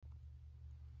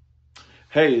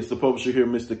Hey, it's the publisher here,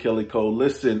 Mr. Kelly Cole.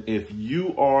 Listen, if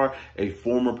you are a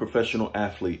former professional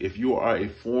athlete, if you are a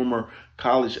former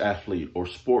college athlete or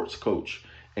sports coach,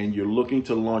 and you're looking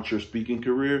to launch your speaking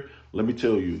career, let me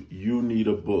tell you, you need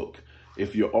a book.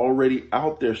 If you're already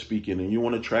out there speaking and you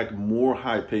want to track more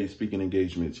high paid speaking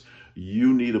engagements,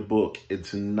 you need a book.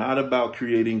 It's not about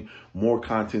creating more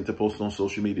content to post on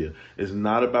social media. It's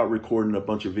not about recording a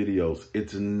bunch of videos.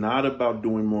 It's not about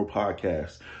doing more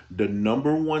podcasts. The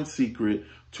number one secret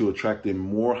to attracting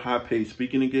more high paid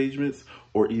speaking engagements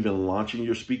or even launching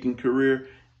your speaking career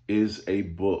is a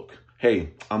book. Hey,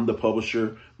 I'm the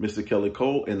publisher, Mr. Kelly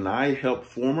Cole, and I help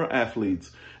former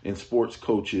athletes and sports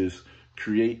coaches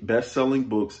create best-selling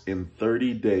books in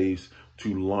 30 days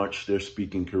to launch their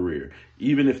speaking career,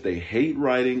 even if they hate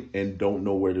writing and don't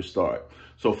know where to start.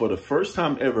 So for the first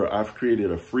time ever, I've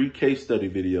created a free case study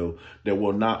video that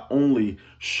will not only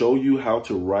show you how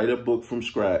to write a book from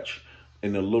scratch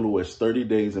in as little as 30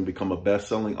 days and become a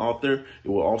best-selling author, it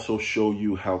will also show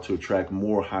you how to attract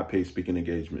more high-paid speaking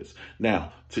engagements.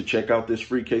 Now, to check out this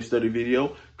free case study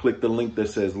video, click the link that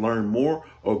says learn more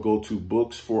or go to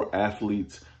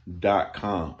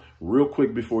booksforathletes.com. Real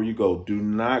quick before you go, do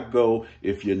not go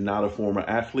if you're not a former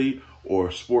athlete or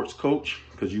a sports coach,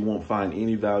 because you won't find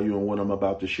any value in what I'm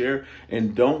about to share.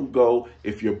 And don't go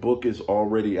if your book is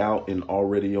already out and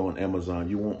already on Amazon.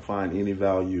 You won't find any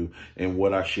value in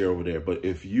what I share over there. But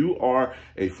if you are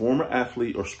a former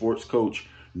athlete or sports coach,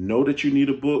 know that you need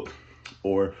a book,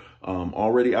 or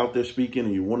already out there speaking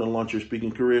and you want to launch your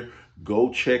speaking career,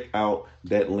 go check out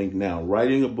that link now.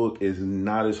 Writing a book is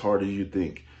not as hard as you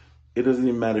think. It doesn't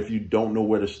even matter if you don't know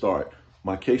where to start.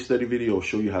 My case study video will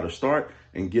show you how to start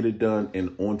and get it done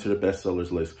and onto the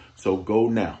bestsellers list. So go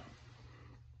now.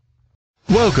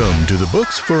 Welcome to the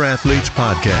Books for Athletes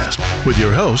podcast with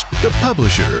your host, the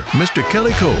publisher, Mr.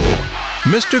 Kelly Cole.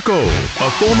 Mr. Cole,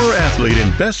 a former athlete and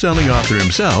best-selling author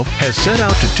himself, has set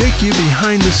out to take you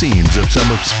behind the scenes of some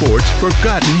of sports'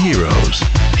 forgotten heroes.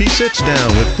 He sits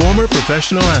down with former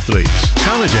professional athletes,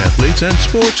 college athletes, and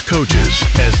sports coaches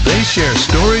as they share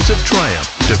stories of triumph,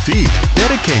 defeat,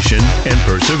 dedication, and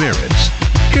perseverance.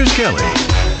 Here's Kelly.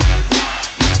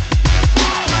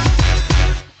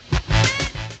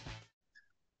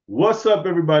 What's up,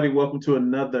 everybody? Welcome to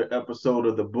another episode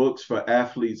of the Books for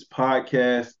Athletes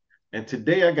podcast. And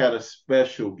today I got a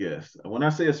special guest. When I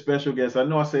say a special guest, I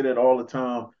know I say that all the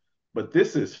time, but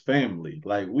this is family.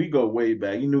 Like, we go way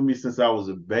back. You knew me since I was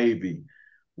a baby.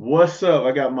 What's up?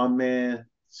 I got my man,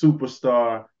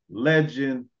 superstar,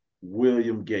 legend,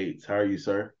 William Gates. How are you,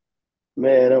 sir?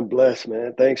 Man, I'm blessed,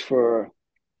 man. Thanks for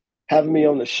having me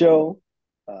on the show.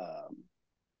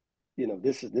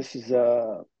 This is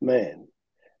man,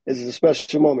 this is a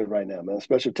special moment right now, man. A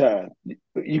special time.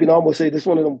 You can almost say this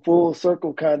one of them full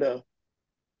circle kind of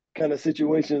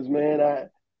situations, man.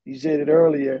 You said it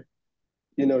earlier.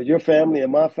 Your family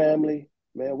and my family,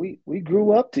 man. We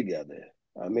grew up together.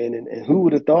 I mean, and who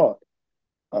would have thought?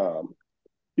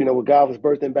 When God was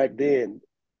birthing back then,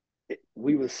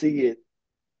 we would see it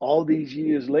all these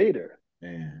years later.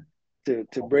 Man. To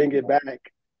bring it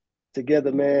back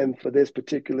together, man, for this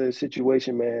particular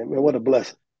situation, man. Man, what a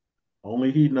blessing.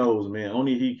 Only he knows, man.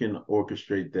 Only he can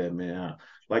orchestrate that, man.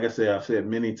 Like I said, I've said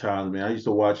many times, man, I used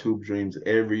to watch Hoop Dreams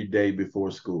every day before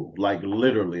school. Like,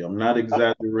 literally, I'm not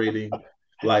exaggerating.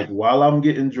 Like, while I'm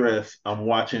getting dressed, I'm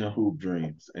watching Hoop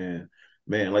Dreams. And,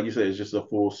 man, like you said, it's just a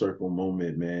full circle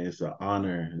moment, man. It's an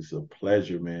honor. It's a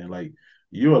pleasure, man. Like,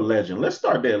 you're a legend. Let's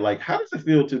start there. Like, how does it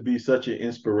feel to be such an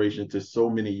inspiration to so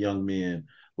many young men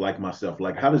like myself?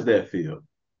 Like, how does that feel?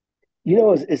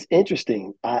 It's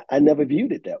interesting. I never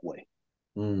viewed it that way.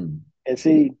 And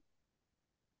see,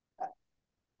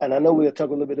 and I know we'll talk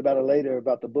a little bit about it later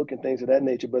about the book and things of that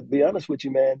nature, but to be honest with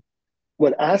you, man,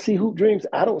 when I see Hoop Dreams,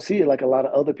 I don't see it like a lot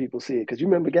of other people see it. Because you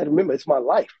got to remember, it's my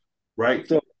life. Right.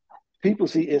 So people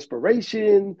see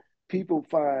inspiration, people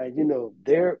find,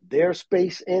 their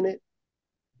space in it.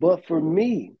 But for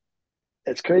me,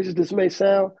 as crazy as this may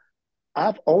sound,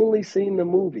 I've only seen the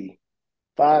movie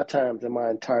 5 times in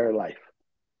my entire life.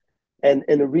 And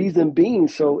the reason being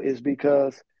so is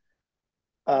because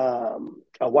I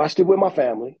watched it with my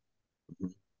family.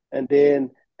 And then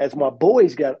as my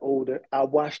boys got older, I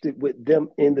watched it with them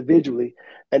individually.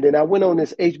 And then I went on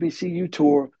this HBCU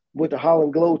tour with the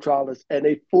Harlem Globetrotters, and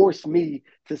they forced me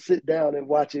to sit down and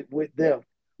watch it with them.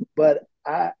 But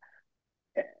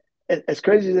as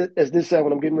crazy as this sounds,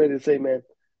 what I'm getting ready to say, man,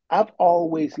 I've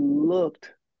always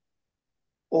looked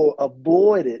or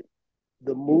avoided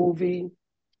the movie,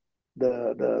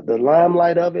 the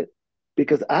limelight of it,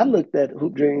 because I looked at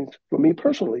Hoop Dreams, for me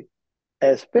personally,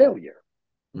 as failure.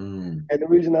 And the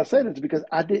reason I say that is because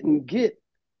I didn't get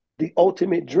the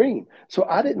ultimate dream. So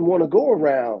I didn't want to go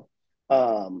around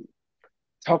um,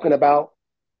 talking about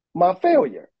my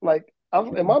failure. Like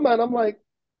in my mind, I'm like,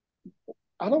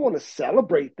 I don't want to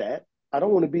celebrate that. I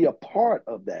don't want to be a part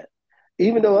of that.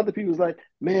 Even though other people's like,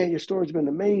 man, your story's been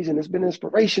amazing. It's been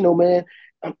inspirational, man.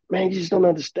 Man, you just don't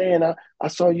understand. I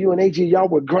saw you and AG, y'all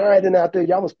were grinding out there.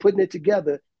 Y'all was putting it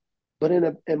together. But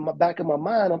in my back of my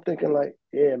mind, I'm thinking like,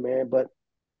 yeah, man, but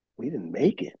we didn't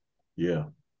make it. Yeah.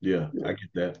 Yeah. I Yeah.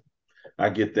 get that. I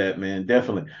get that, man.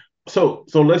 Definitely. So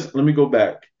let me go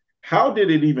back. How did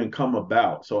it even come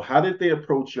about? So how did they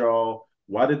approach y'all?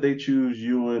 Why did they choose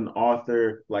you and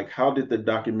Arthur? Like, how did the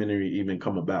documentary even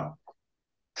come about?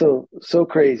 So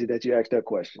crazy that you asked that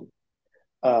question.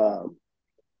 Um,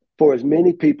 for as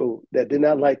many people that did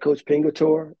not like Coach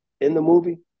Pingatore in the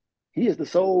movie, he is the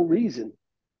sole reason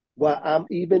why Wow. I'm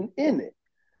even in it.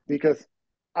 Because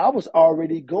I was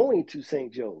already going to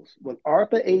St. Joe's. When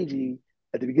Arthur Agee,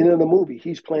 at the beginning of the movie,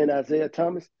 he's playing Isaiah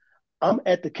Thomas, I'm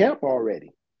at the camp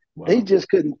already. They Wow. just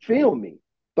couldn't film me,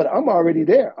 but I'm already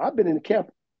there. I've been in the camp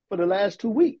for the last 2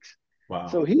 weeks. Wow.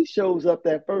 So he shows up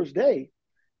that first day,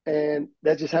 and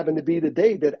that just happened to be the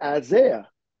day that Isaiah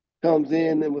comes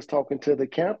in and was talking to the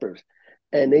campers.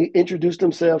 And they introduced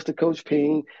themselves to Coach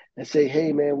Ping and say,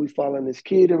 hey, man, we following this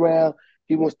kid around.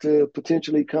 He wants to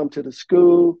potentially come to the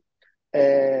school.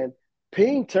 And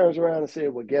Ping turns around and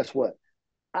said, well, guess what?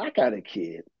 I got a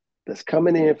kid that's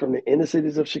coming in from the inner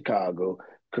cities of Chicago,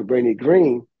 Cabrini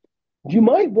Green. You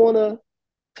might want to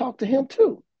talk to him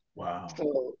too. Wow.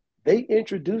 So they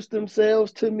introduced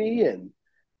themselves to me,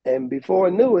 and before I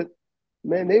knew it,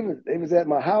 man, they was at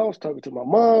my house talking to my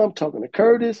mom, talking to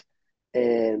Curtis,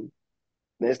 and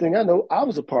next thing I know, I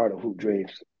was a part of Hoop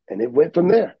Dreams, and it went from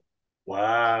there.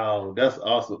 Wow. That's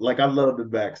awesome. Like I love the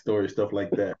backstory, stuff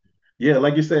like that. Yeah,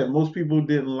 like you said, most people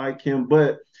didn't like him,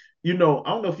 but I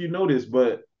don't know if you know this,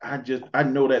 but I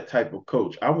know that type of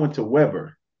coach. I went to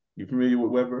Weber. You familiar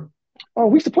with Weber? Oh,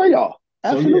 we used to play y'all.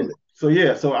 So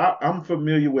yeah, Absolutely. I'm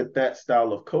familiar with that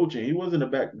style of coaching. He wasn't a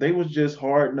back. They was just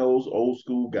hard nosed, old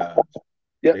school guys.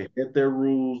 Yep. They had their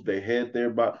rules. They had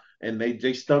their and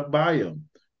they stuck by them.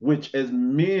 Which as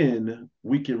men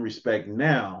we can respect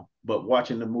now, but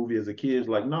watching the movie as a kid is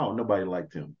like, no, nobody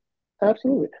liked him.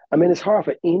 Absolutely. I mean, it's hard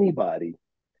for anybody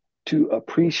to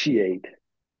appreciate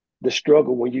the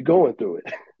struggle when you're going through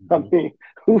it. I Mhm. mean,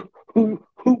 who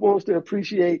wants to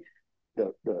appreciate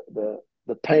the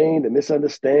pain, the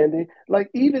misunderstanding? Like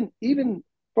even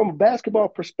from a basketball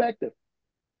perspective,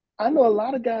 I know a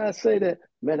lot of guys say that,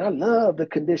 man, I love the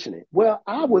conditioning. Well,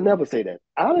 I would never say that.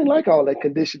 I didn't like all that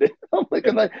conditioning. I'm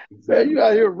looking like, man, Exactly. you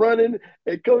out here running,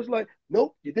 and coach like,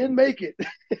 nope, you didn't make it.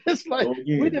 It's like Go we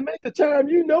again. didn't make the time.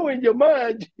 You know, in your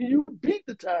mind, you beat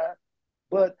the time.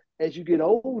 But as you get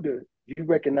older, you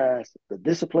recognize the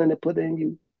discipline it put in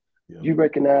you. Yeah. You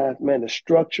recognize, man, the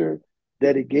structure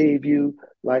that it gave you.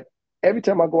 Like every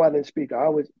time I go out and speak, I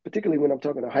always, particularly when I'm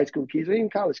talking to high school kids or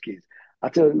even college kids, I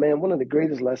tell them, man, one of the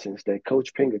greatest lessons that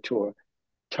Coach Pingatore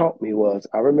taught me was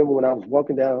I remember when I was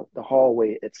walking down the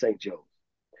hallway at St. Joe's,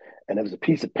 and there was a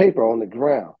piece of paper on the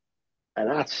ground,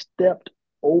 and I stepped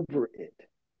over it,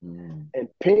 Mm. and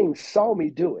Ping saw me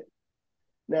do it.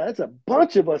 Now, there's a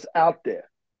bunch of us out there,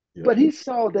 Yeah. but he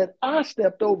saw that I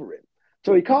stepped over it.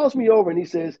 So he calls me over and he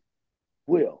says,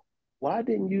 Will, why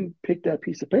didn't you pick that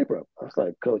piece of paper up? I was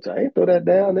like, Coach, I ain't throw that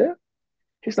down there.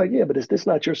 He's like, yeah, but is this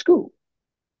not your school?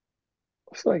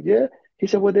 I was like, yeah. He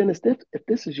said, well, then if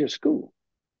this is your school,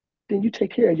 then you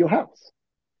take care of your house.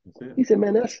 That's it. He said,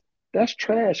 man, that's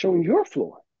trash on your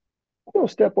floor. You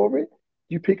don't step over it.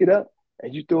 You pick it up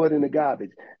and you throw it in the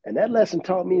garbage. And that lesson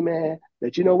taught me, man,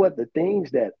 that you know what? The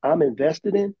things that I'm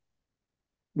invested in,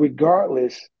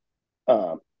 regardless,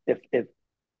 if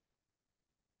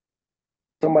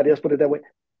somebody else put it that way,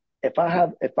 if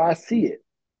I see it,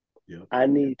 Yeah. I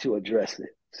need to address it.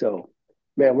 So,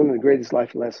 man, one of the greatest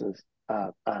life lessons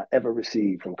I ever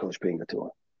received from Coach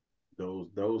Pingatore.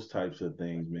 Those types of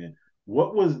things, man.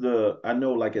 What was I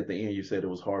know like at the end you said it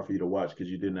was hard for you to watch because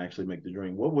you didn't actually make the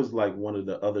dream. What was like one of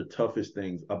the other toughest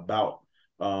things about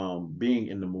being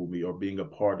in the movie or being a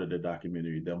part of the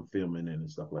documentary, them filming it and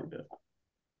stuff like that?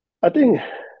 I think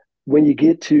when you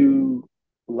get to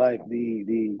like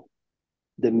the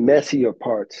messier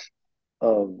parts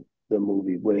of the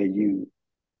movie where you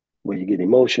get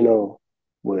emotional,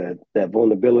 where that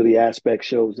vulnerability aspect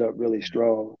shows up really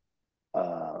strong.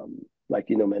 Like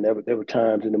man, there were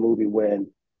times in the movie when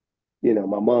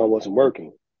my mom wasn't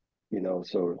working,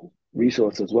 so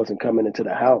resources wasn't coming into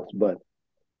the house, but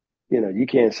you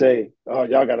can't say, oh,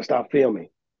 y'all got to stop filming.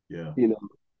 Yeah. You know,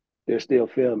 they're still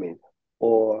filming.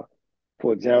 Or,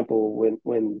 for example,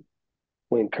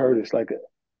 when Curtis, like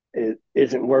it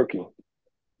isn't working.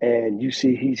 And you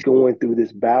see he's going through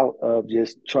this bout of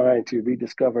just trying to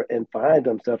rediscover and find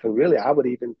himself. And really, I would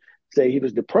even say he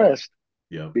was depressed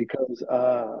Yeah. because,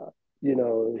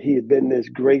 he had been this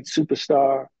great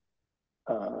superstar.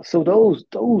 So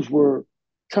those were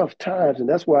tough times. And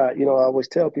that's why, I always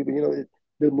tell people,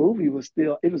 the movie was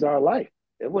still, it was our life.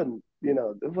 It wasn't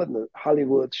a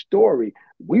Hollywood story.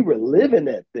 We were living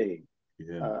that thing.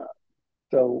 Yeah. Uh,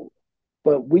 so,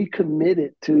 but we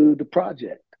committed to the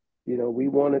project. We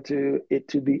wanted it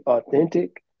to be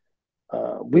authentic.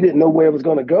 We didn't know where it was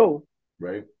going to go.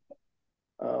 Right.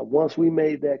 Once we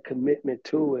made that commitment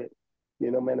to it,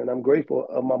 man, and I'm grateful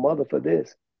of my mother for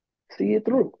this. See it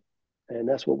through, and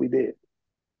that's what we did.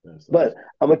 That's But awesome.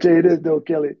 I'm gonna tell you this though,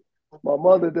 Kelly. My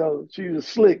mother though, she was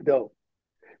slick though.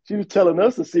 She was telling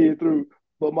us to see it through,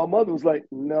 but my mother was like,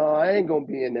 "No, I ain't gonna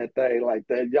be in that thing like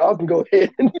that. Y'all can go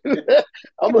ahead and do that.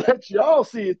 I'm gonna let y'all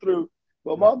see it through."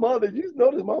 But my mother, you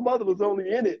notice my mother was only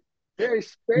in it very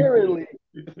sparingly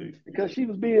because she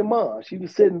was being mom. She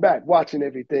was sitting back, watching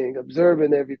everything,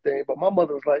 observing everything. But my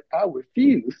mother was like, "I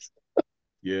refuse to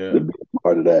Yeah. be a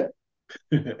part of that."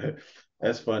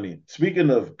 That's funny.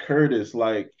 Speaking of Curtis,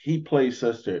 like he played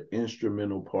such an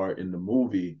instrumental part in the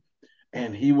movie,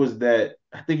 and he was that.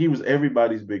 I think he was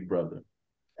everybody's big brother.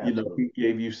 Absolutely. He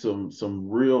gave you some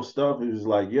real stuff. He was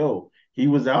like, yo, he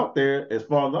was out there. As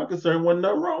far as I'm concerned, wasn't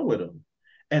nothing wrong with him.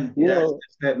 And You that's know,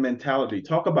 that mentality.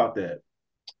 Talk about that.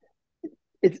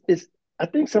 it's. I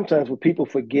think sometimes what people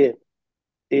forget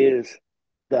is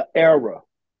the era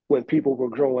when people were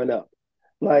growing up.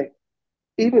 Like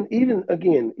even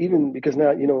because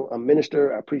now, I'm a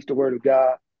minister, I preach the word of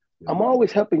God. Yeah. I'm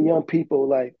always helping young people.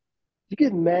 Like, you're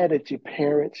getting mad at your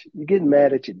parents, you're getting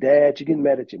mad at your dad, you're getting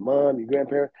mad at your mom, your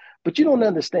grandparents, but you don't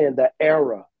understand the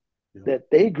era Yeah.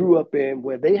 that they grew up in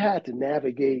where they had to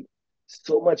navigate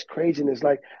so much craziness.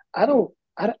 Like,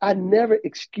 I never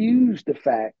excuse the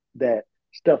fact that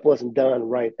stuff wasn't done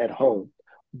right at home,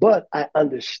 but I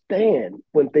understand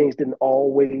when things didn't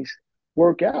always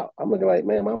work out. I'm looking like,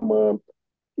 man, my mom,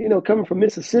 coming from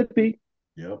Mississippi,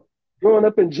 Yep. growing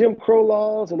up in Jim Crow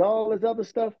laws and all this other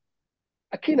stuff,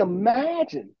 I can't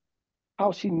imagine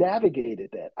how she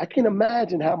navigated that. I can't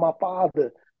imagine how my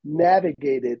father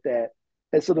navigated that.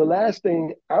 And so the last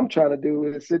thing I'm trying to do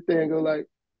is sit there and go like,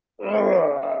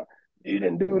 "Ugh, you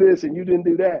didn't do this and you didn't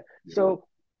do that." Yep. So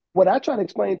what I try to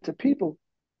explain to people,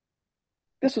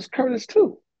 this was Curtis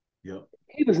too. Yep.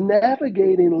 He was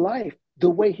navigating life the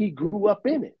way he grew up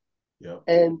in it. Yep.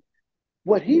 And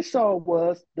what he saw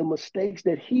was the mistakes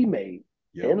that he made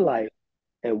in Yep. life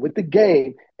and with the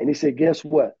game. And he said, guess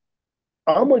what?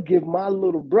 I'm going to give my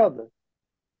little brother,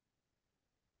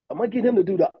 I'm going to get him to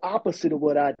do the opposite of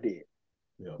what I did.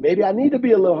 Yep. Maybe I need to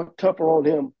be a little tougher on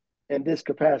him in this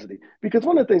capacity. Because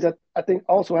one of the things that I think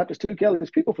also happens to Kelly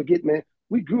is people forget, man,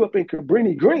 we grew up in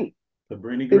Cabrini Green.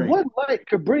 Cabrini It Green. wasn't like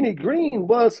Cabrini Green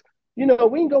was, we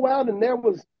can go out and there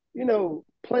was,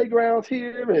 playgrounds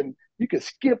here and you could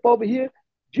skip over here.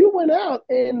 You went out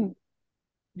and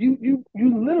you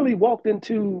literally walked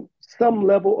into some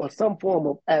level or some form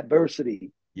of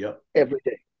adversity Yep. every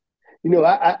day.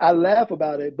 I laugh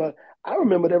about it, but I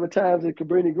remember there were times at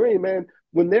Cabrini Green, man,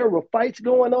 when there were fights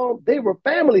going on, they were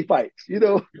family fights.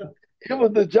 Yep. It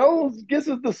was the Jones against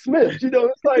the Smiths.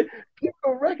 It's like people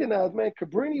don't recognize, man,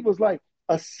 Cabrini was like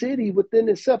a city within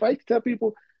itself. I used to tell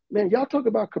people, man, y'all talk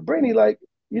about Cabrini like,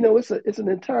 it's an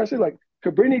entire city, like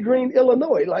Cabrini Green,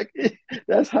 Illinois. Like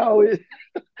that's how it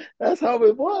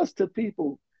was to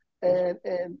people. And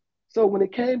so when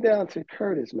it came down to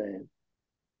Curtis, man,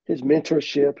 his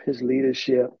mentorship, his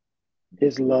leadership,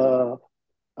 his love,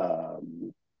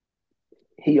 um,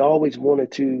 he always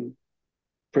wanted to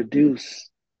produce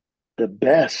the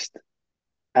best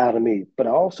out of me. But I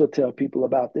also tell people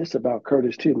about this about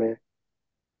Curtis too, man.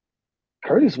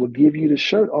 Curtis would give you the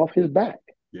shirt off his back.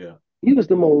 Yeah. He was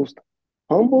the most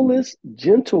humblest,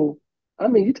 gentle. I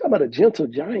mean, you talk about a gentle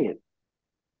giant.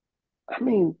 I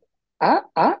mean,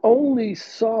 I only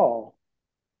saw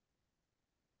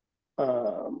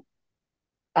um,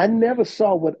 I never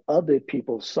saw what other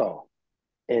people saw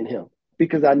in him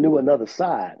because I knew another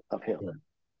side of him. Right.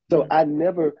 So Right. I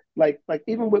never like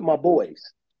even with my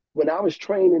boys, when I was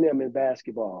training them in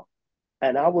basketball,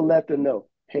 and I would let them know,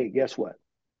 hey, guess what?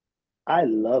 I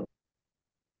love you.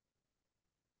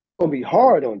 It's gonna be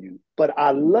hard on you, but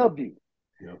I love you.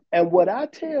 Yep. And what I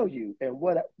tell you and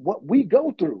what we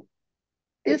go through,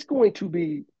 it's going to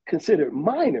be considered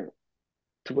minor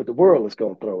to what the world is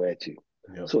going to throw at you.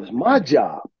 Yep. So it's my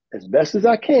job, as best as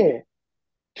I can,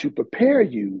 to prepare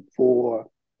you for,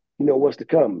 what's to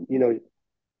come.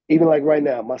 even like right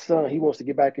now, my son, he wants to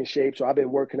get back in shape. So I've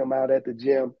been working him out at the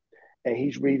gym and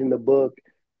he's reading the book.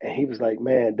 And he was like,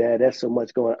 man, Dad, that's so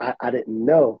much going on. I didn't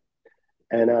know.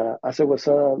 And I said, well,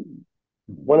 son,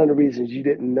 one of the reasons you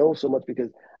didn't know so much because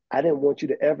I didn't want you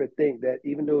to ever think that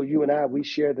even though you and I, we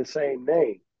share the same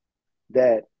name,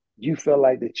 that you felt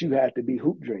like that you had to be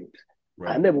Hoop Dreams. I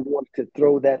Right. never wanted to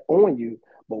throw that on you.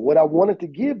 But what I wanted to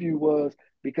give you was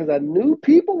because I knew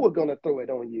people were going to throw it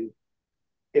on you,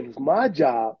 it was my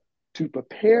job to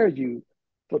prepare you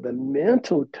for the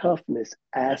mental toughness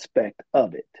aspect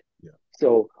of it. Yeah.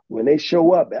 So when they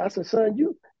show up, I said, son,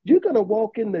 you're gonna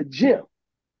walk in the gym.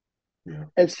 Yeah.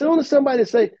 As soon as somebody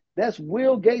say that's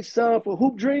Will Gates' son for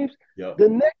Hoop Dreams, Yep.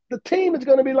 the team is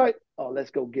gonna be like, oh,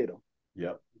 let's go get him.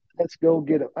 Yep. Let's go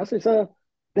get him. I said, son,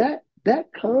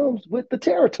 that comes with the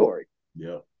territory.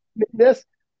 Yep. That's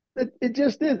it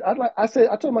just is. I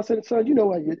told my son, you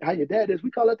know how your dad is.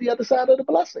 We call it the other side of the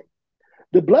blessing.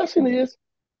 The blessing is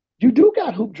you do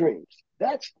got hoop dreams.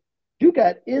 That's you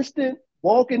got instant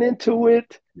walking into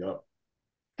it, Yep.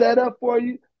 set up for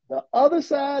you. The other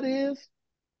side is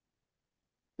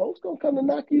folks gonna come to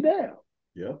knock you down.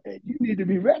 Yep. And you need to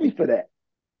be ready for that.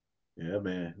 Yeah,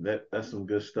 man. That's some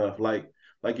good stuff. Like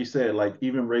you said, like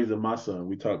even raising my son,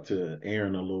 we talked to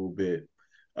Aaron a little bit.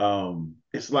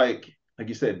 It's like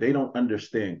you said, they don't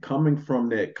understand coming from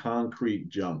that concrete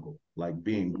jungle, like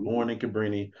being Mm-hmm. born in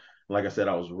Cabrini. Like I said,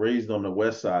 I was raised on the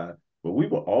west side, but we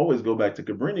would always go back to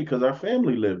Cabrini because our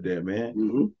family lived there, man.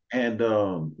 Mm-hmm. And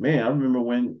man, I remember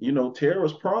when,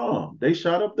 Tara's prom, they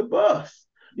shot up the bus.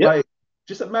 Yep. Like,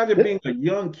 just imagine being a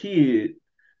young kid,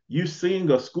 you seeing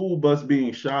a school bus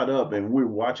being shot up, and we're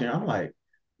watching. I'm like,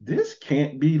 this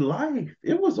can't be life.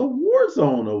 It was a war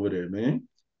zone over there, man.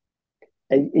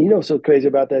 And you know what's so crazy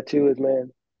about that too is,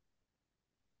 man,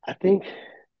 I think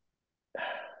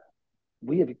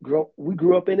we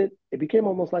grew up in it. It became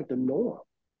almost like the norm.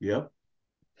 Yep.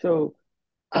 So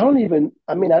I mean,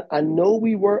 I know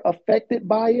we were affected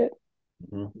by it,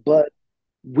 Hmm. but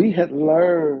we had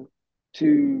learned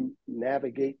to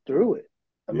navigate through it.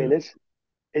 I Yeah. mean,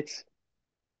 it's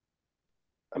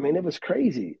I mean, it was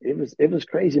crazy. It was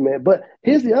crazy, man. But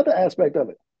here's the other aspect of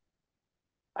it.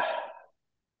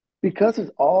 Because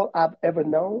it's all I've ever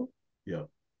known, Yep.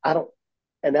 I don't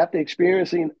and after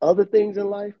experiencing other things in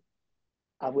life,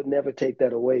 I would never take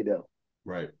that away though.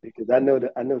 Right. Because I know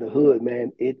the hood,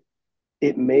 man.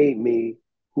 It made me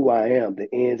who I am, the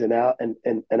ins and out.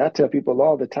 And I tell people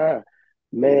all the time,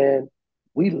 man,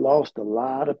 we lost a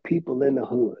lot of people in the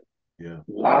hood. Yeah.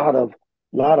 A lot of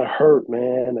hurt,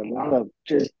 man, a lot of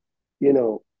just, you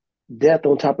know, death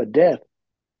on top of death.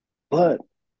 But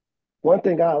one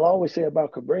thing I'll always say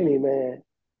about Cabrini, man,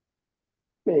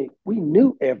 we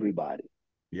knew everybody.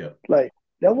 Yep. Like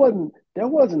there wasn't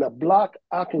a block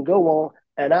I can go on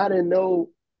and I didn't know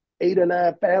 8 or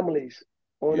 9 families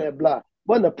on Yep. that block.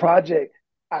 Wasn't a project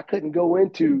I couldn't go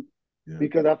into Yeah.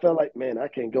 because I felt like, man, I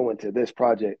can't go into this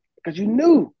project because you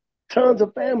knew tons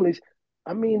of families.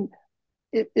 I mean,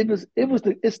 it's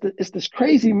this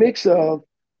crazy mix of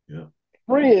Yeah.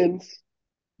 friends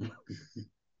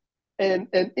and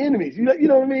enemies. You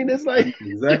know what I mean? It's I like know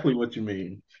exactly what you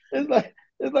mean. it's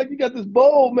like you got this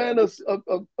bowl, man, of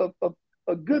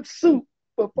a good soup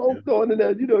for Yeah. folks throwing in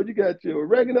there. You know, you got your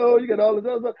oregano, you got all this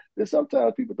other stuff. Then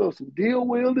sometimes people throw some dill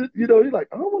weed. You know, you're like,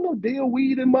 I don't want no dill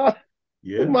weed in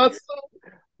Yeah. my soup.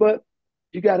 But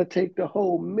you got to take the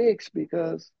whole mix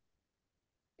because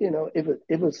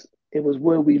it was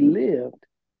where we lived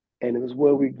and it was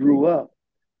where we grew up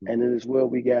and it is where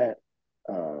we got.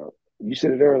 Uh, you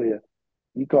said it earlier.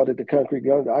 You called it the concrete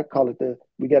jungle. I call it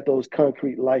we got those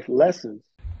concrete life lessons.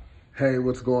 Hey,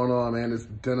 what's going on, man? It's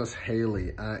Dennis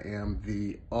Haley. I am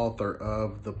the author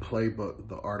of the playbook,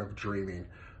 The Art of Dreaming.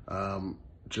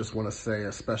 Just want to say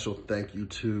a special thank you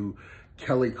to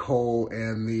Kelly Cole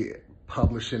and the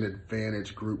Publishing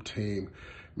Advantage Group team.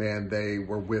 Man, they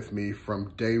were with me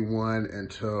from day one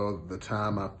until the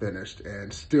time I finished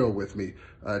and still with me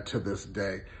to this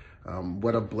day.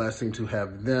 What a blessing to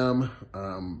have them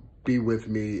be with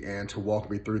me and to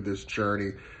walk me through this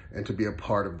journey and to be a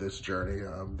part of this journey.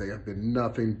 They have been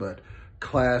nothing but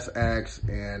class acts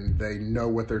and they know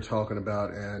what they're talking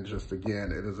about. And just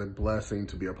again, it is a blessing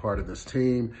to be a part of this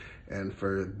team and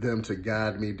for them to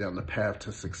guide me down the path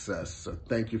to success. So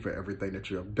thank you for everything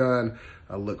that you have done.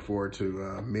 I look forward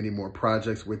to many more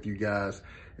projects with you guys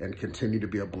and continue to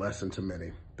be a blessing to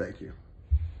many. Thank you.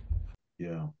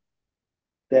 Yeah.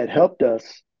 That helped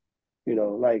us,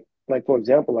 like for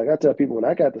example, like I tell people when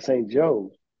I got to St.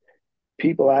 Joe's,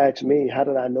 people ask me, how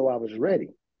did I know I was ready?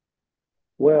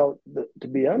 Well, to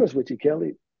be honest with you,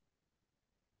 Kelly,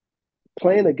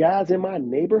 playing the guys in my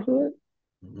neighborhood,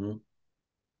 Mm-hmm.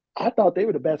 I thought they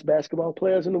were the best basketball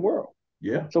players in the world.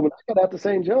 Yeah. So when I got out to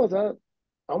St. John's,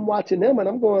 I'm watching them and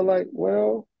I'm going like,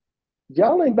 well,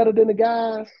 y'all ain't better than the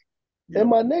guys in Yep.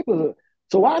 my neighborhood.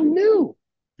 So I knew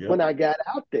when Yep. I got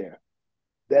out there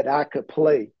that I could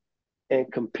play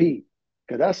and compete.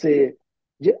 Because I said,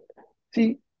 yeah,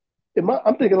 see,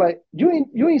 I'm thinking like, you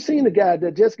ain't seen the guy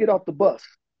that just get off the bus,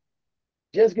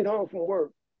 just get home from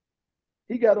work.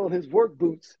 He got on his work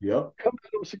boots, Yep. come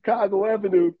down on Chicago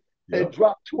Avenue and Yep.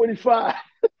 drop 25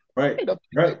 Right. in a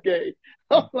Right. pickup game.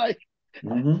 I'm like,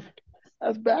 Mm-hmm.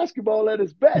 that's basketball at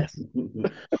its best.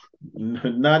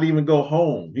 Not even go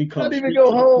home. He Not comes even straight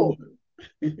go to the home.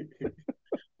 court.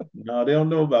 No, they don't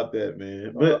know about that,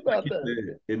 man. All But like about you that.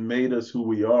 said, it made us who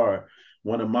we are.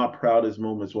 One of my proudest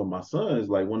moments with my son is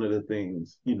like one of the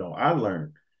things, I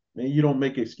learned, man, you don't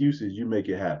make excuses, you make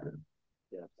it happen.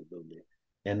 Yeah, absolutely.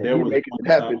 And And there he was making one it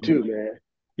happen time too, man.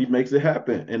 he makes it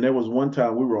happen. And there was one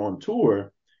time we were on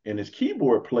tour and his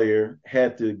keyboard player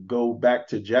had to go back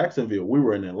to Jacksonville. We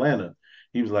were in Atlanta.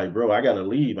 He was like, bro, I got to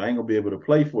leave. I ain't going to be able to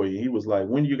play for you. He was like,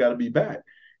 when you got to be back?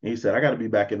 And he said, I got to be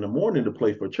back in the morning to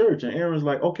play for church. And Aaron's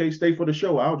like, okay, stay for the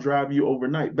show. I'll drive you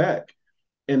overnight back.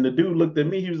 And the dude looked at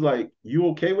me. He was like, you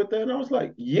okay with that? And I was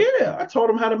like, yeah, I taught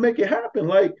him how to make it happen.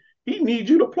 Like, he needs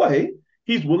you to play.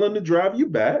 He's willing to drive you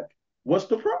back. What's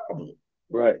the problem?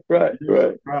 Right, right, It was a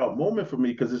right. proud moment for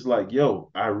me because it's like, yo,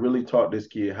 I really taught this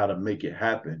kid how to make it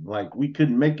happen. Like we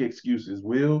couldn't make excuses,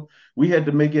 Will. We had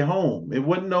to make it home. It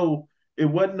wasn't no,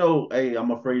 hey,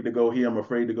 I'm afraid to go here, I'm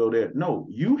afraid to go there. No,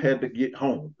 you had to get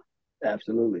home.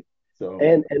 Absolutely. So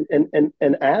And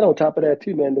add on top of that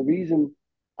too, man, the reason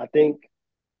I think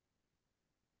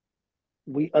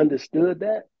we understood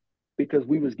that because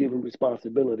we was given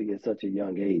responsibility at such a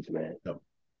young age, man. yep,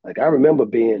 Like I remember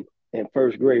being in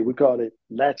first grade, we called it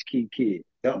latchkey kid.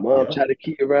 yep, Mom yep, tried to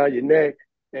key around your neck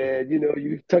and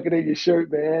you tuck it in your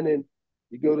shirt, man, and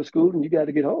you go to school and you got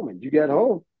to get home. And you got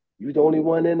home, you was the only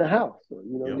one in the house. So,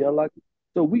 yep, you unlock.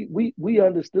 So we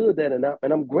understood that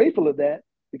and I'm grateful of that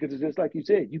because it's just like you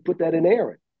said, you put that in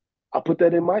Aaron. I put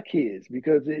that in my kids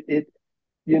because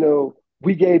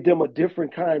we gave them a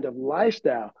different kind of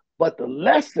lifestyle, but the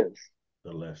lessons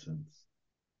the lessons.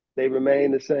 they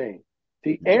remain the same.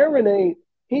 See, Yep, Aaron ain't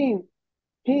he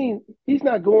he's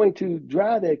not going to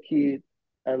drive that kid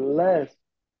unless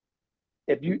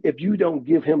if you don't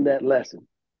give him that lesson.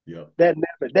 yep.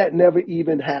 That never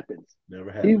even happens.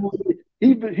 Never He happened.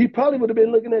 would he probably would have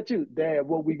been looking at you, Dad.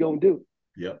 What we gonna do?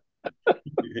 Yep.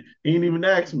 He didn't even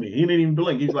ask me. He didn't even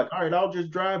blink. He's like, all right, I'll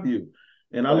just drive you.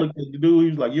 And I Right, looked at the dude, he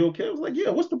was like, you okay? I was like, yeah,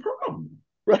 what's the problem?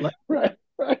 right, Like, right,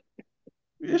 right.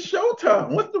 it's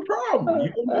showtime. What's the problem?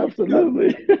 You gonna do what you got to Absolutely.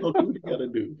 do. You gonna do what you got to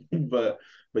do.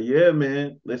 But yeah,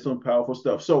 man, that's some powerful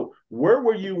stuff. So where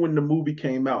were you when the movie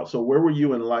came out? So where were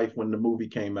you in life when the movie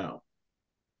came out?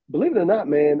 Believe it or not,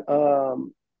 man,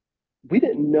 we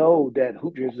didn't know that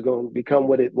Hoop Dreams was going to become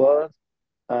what it was.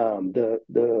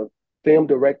 The film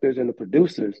directors and the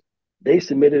producers they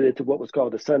submitted it to what was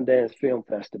called the Sundance Film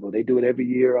Festival. They do it every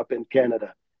year up in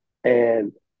Canada,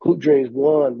 and Hoop Dreams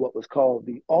won what was called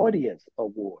the Audience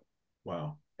Award.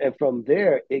 Wow. And from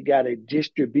there, it got a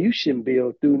distribution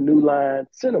deal through New Line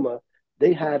Cinema.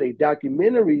 They had a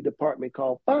documentary department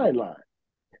called Fine Line.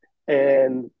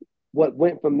 And what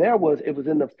went from there was it was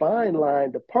in the Fine Line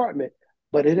department,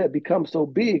 but it had become so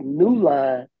big, New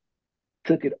Line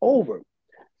took it over.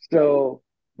 So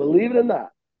believe it or not,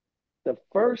 the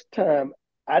first time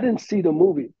I didn't see the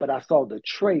movie, but I saw the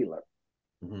trailer.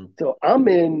 Mm-hmm. So I'm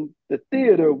in the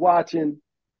theater watching,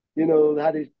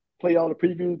 how they play all the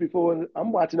previews before.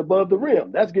 I'm watching Above the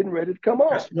Rim. That's getting ready to come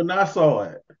on. That's when I saw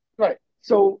it. Right.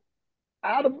 So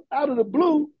out of the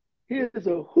blue, here's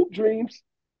a Hoop Dreams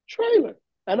trailer.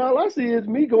 And all I see is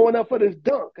me going up for this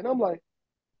dunk. And I'm like,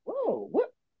 whoa, what?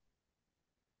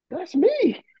 That's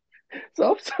me.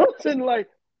 So I'm sitting like,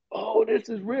 oh, this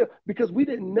is real. Because we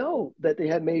didn't know that they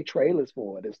had made trailers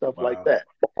for it and stuff like Wow. that.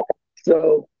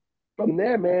 So from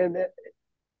there, man,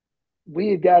 we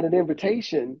had got an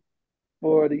invitation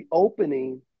for the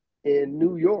opening in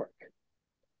New York.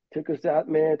 Took us out,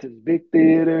 man, to this big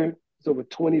theater. It's over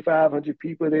 2,500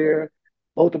 people there.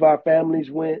 Both of our families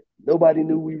went. Nobody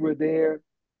knew we were there.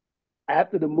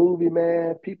 After the movie,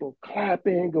 man, people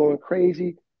clapping, going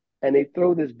crazy. And they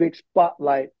throw this big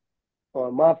spotlight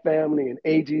on my family and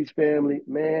AG's family,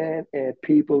 man, and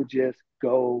people just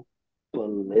go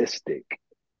ballistic.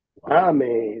 Wow. I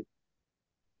mean,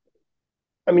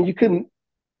 you couldn't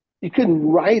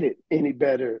write it any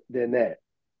better than that.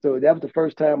 So that was the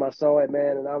first time I saw it,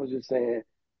 man, and I was just saying,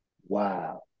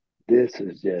 "Wow, this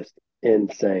is just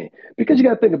insane." Because you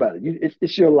got to think about it.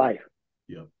 It's your life.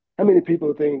 Yep. How many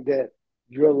people think that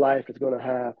your life is going to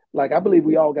have, like, I believe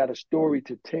we all got a story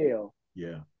to tell.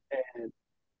 Yeah. And,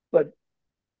 but,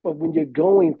 but when you're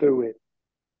going through it,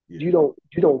 Yeah. you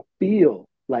don't feel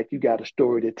like you got a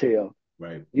story to tell.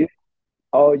 Right. You,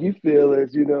 all you feel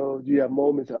is, you have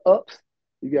moments of ups,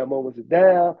 you got moments of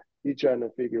down, you're trying to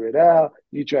figure it out,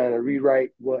 you're trying to rewrite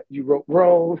what you wrote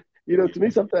wrong. To me, Yeah.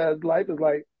 sometimes life is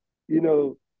like, you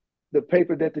know, the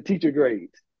paper that the teacher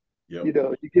grades. Yep.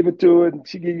 You give it to her and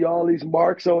she give you all these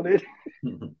marks on it,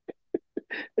 and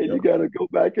Yep. you got to go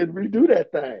back and redo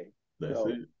that thing. That's So,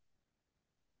 it.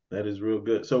 That is real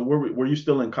good. So were you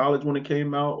still in college when it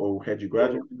came out, or had you yeah.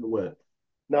 graduated or what?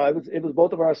 No, it was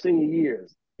both of our senior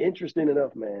years. Interesting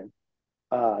enough, man.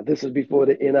 This is before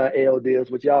the NIL deals,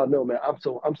 which y'all know, man.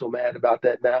 I'm so mad about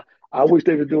that now. I wish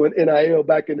they were doing NIL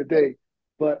back in the day.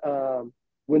 But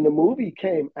when the movie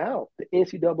came out, the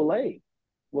NCAA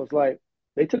was like,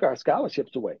 they took our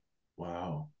scholarships away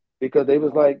Wow. because they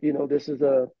was like, this is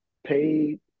a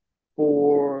paid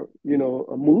for,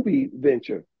 a movie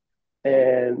venture.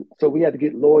 And so we had to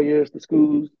get lawyers. The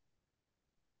schools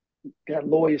got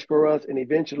lawyers for us. And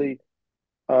eventually,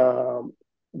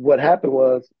 what happened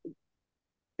was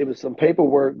it was some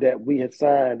paperwork that we had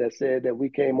signed that said that we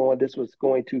came on. This was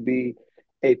going to be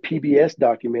a PBS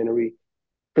documentary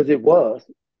because it was,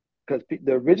 because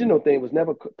the original thing was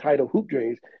never titled Hoop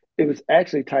Dreams. It was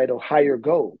actually titled Higher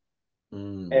Goal.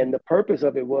 Mm. And the purpose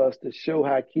of it was to show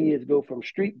how kids go from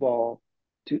street ball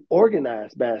to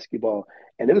organized basketball.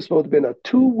 And it was supposed to have been a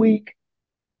 2-week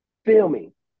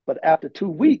filming. But after 2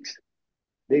 weeks,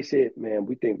 they said, man,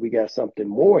 we think we got something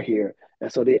more here.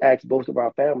 And so they asked both of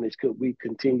our families, could we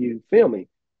continue filming?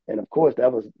 And of course,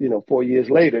 that was, 4 years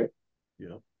later,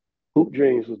 Yeah. Hoop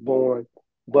Dreams was born.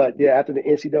 But yeah, after the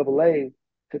NCAA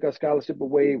took our scholarship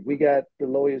away, we got the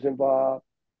lawyers involved.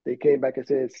 They came back and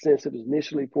said, since it was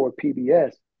initially for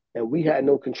PBS and we had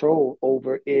no control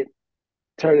over it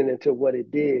turning into what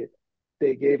it did,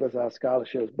 they gave us our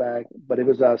scholarships back, but it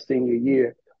was our senior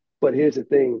year. But here's the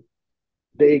thing,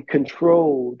 they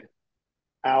controlled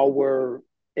our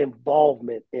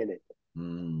involvement in it.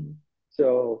 Mm.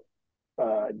 So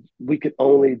uh, we could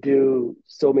only do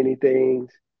so many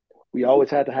things. We always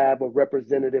had to have a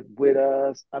representative with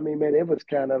us. I mean, man, it was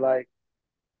kind of like,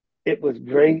 it was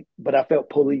great, but I felt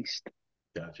policed.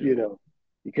 Gotcha. You know,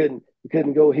 you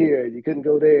couldn't go here, you couldn't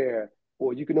go there,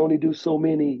 or you can only do so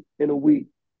many in a week.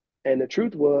 And the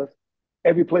truth was,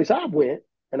 every place I went,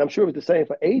 and I'm sure it was the same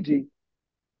for AG,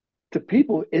 to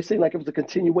people, it seemed like it was a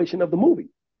continuation of the movie.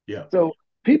 Yeah. So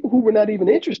people who were not even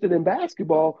interested in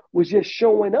basketball was just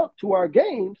showing up to our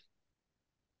games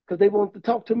because they wanted to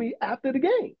talk to me after the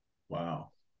game. Wow.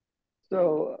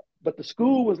 So, but the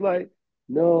school was like,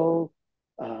 no,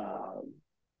 um,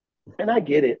 and I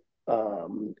get it.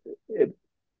 It.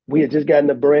 We had just gotten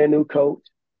a brand new coach.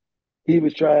 He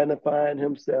was trying to find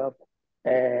himself,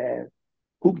 and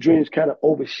Hoop Dreams kind of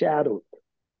overshadowed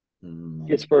his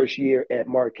Mm. first year at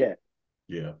Marquette.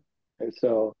 Yeah. And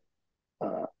so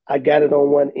I got it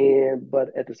on one end,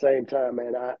 but at the same time,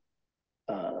 man,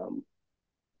 um,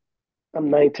 I'm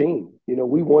 19.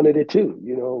 We wanted it too.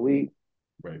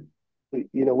 Right. We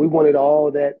wanted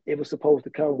all that it was supposed to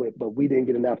come with, but we didn't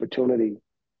get an opportunity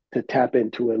to tap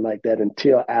into it like that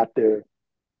until after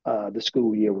the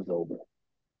school year was over.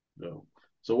 No.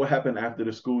 So what happened after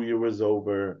the school year was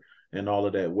over and all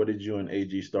of that? What did you and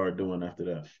AG start doing after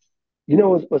that?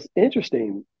 What's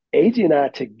interesting, AG and I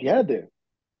together,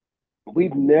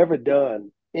 we've never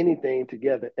done anything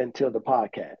together until the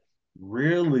podcast.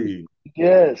 Really?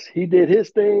 Yes, he did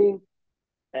his thing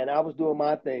and I was doing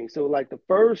my thing. So like the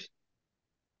first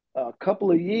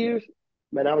couple of years,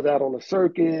 man, I was out on the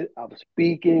circuit, I was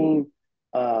speaking,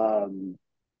 um,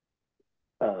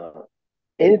 uh,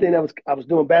 anything I was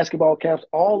doing basketball camps,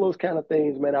 all those kind of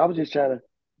things, man. I was just trying to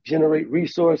generate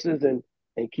resources and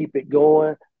keep it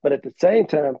going. But at the same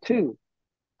time, too,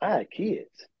 I had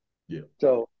kids. Yeah.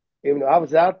 So even though I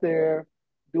was out there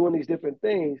doing these different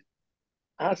things,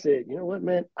 I said, you know what,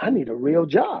 man, I need a real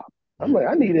job. I'm like,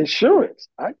 I need insurance.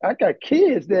 I got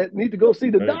kids that need to go see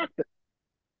the Right. doctor.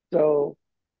 So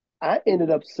I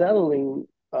ended up settling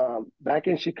back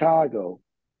in Chicago,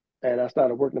 and I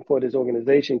started working for this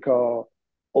organization called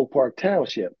Oak Park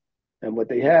Township. And what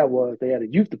they had a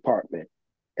youth department,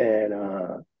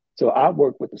 and so I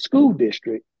worked with the school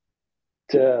district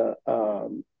to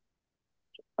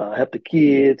help the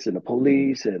kids and the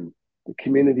police and the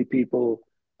community people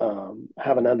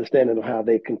have an understanding of how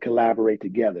they can collaborate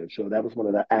together. So that was one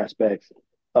of the aspects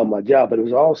of my job. But it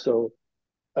was also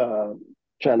um,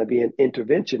 trying to be an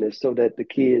interventionist so that the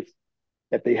kids,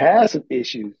 if they have some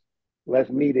issues, let's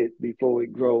meet it before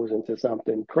it grows into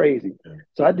something crazy. Yeah.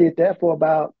 So I did that for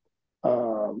about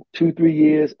 2-3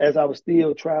 years as I was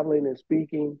still traveling and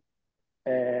speaking.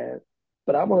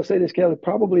 But I want to say this, Kelly,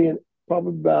 probably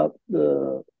about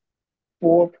the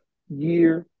fourth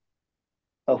year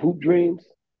of Hoop Dreams,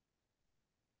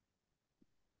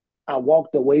 I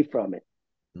walked away from it.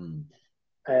 Mm.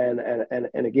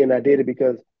 And again, I did it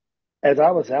because as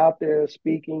I was out there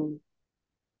speaking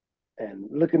and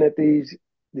looking at these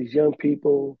young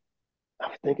people, I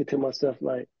was thinking to myself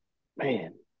like,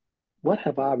 man, what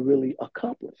have I really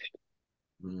accomplished?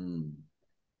 Mm.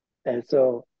 And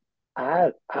so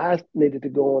I needed to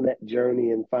go on that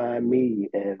journey and find me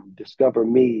and discover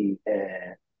me,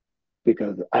 and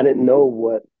because I didn't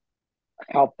know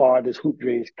how far this Hoop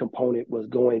Dreams component was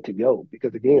going to go.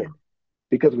 Because Yeah. again,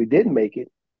 because we didn't make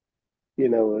it, you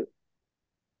know,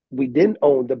 we didn't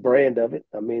own the brand of it.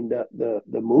 I mean, the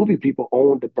movie people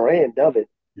owned the brand of it.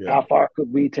 Yeah. How far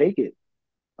could we take it?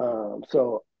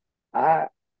 So I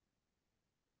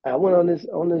I went on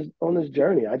this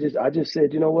journey. I just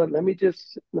said, you know what? Let me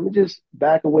just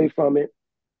back away from it.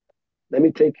 Let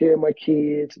me take care of my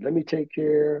kids. Let me take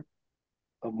care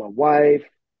of my wife.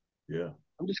 Yeah.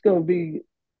 I'm just gonna be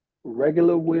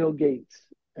regular Will Gates,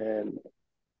 and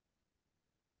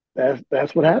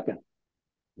that's what happened.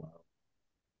 Wow.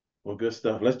 Well, good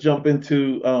stuff. Let's jump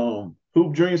into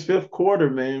Hoop Dreams fifth quarter,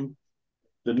 man.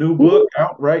 The new book Woo!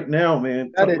 out right now,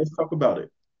 man. Got it. Let's talk about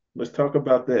it. Let's talk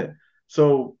about that.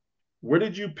 So, where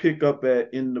did you pick up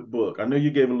at in the book? I know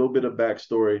you gave a little bit of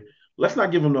backstory. Let's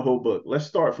not give them the whole book. Let's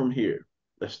start from here.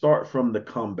 Let's start from the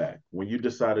comeback when you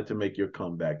decided to make your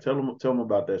comeback. Tell them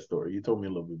about that story. You told me a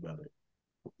little bit about it.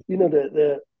 You know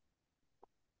the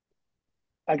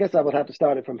I guess I would have to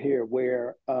start it from here.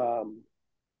 Where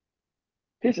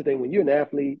here's the thing: when you're an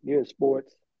athlete, you're in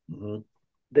sports. Mm-hmm.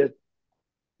 That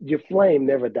your flame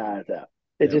never dies out.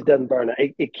 It just Never. doesn't burn out.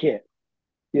 It can't.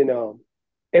 You know,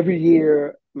 every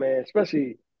year, man,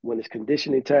 especially when it's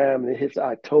conditioning time and it hits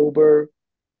October,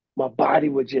 my body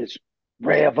would just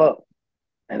rev up.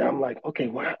 And I'm like, okay,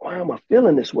 why am I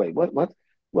feeling this way?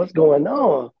 What's going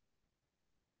on?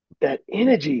 That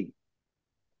energy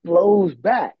flows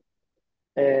back.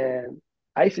 And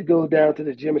I used to go down to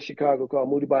the gym in Chicago called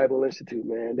Moody Bible Institute,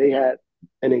 man. They had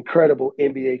an incredible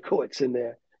NBA courts in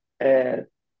there. And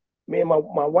me and my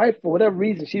wife, for whatever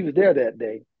reason, she was there that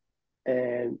day.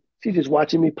 And she just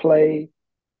watching me play.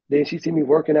 Then she see me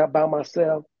working out by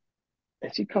myself.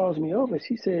 And she calls me over and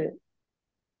she said,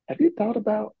 have you thought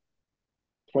about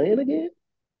playing again?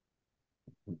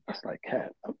 I was like, God,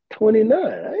 I'm 29.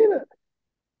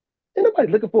 Ain't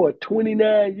nobody looking for a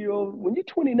 29-year-old. When you're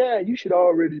 29, you should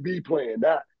already be playing,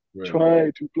 not Right.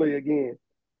 trying to play again.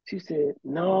 She said,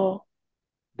 no,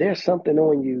 there's something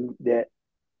on you that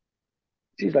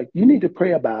she's like, you need to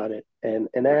pray about it and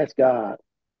ask God,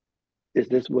 is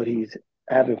this what he's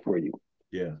having for you?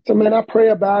 Yeah. So man, I pray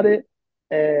about it.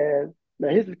 And now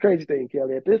here's the crazy thing,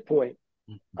 Kelly. At this point,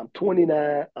 I'm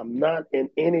 29. I'm not in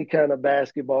any kind of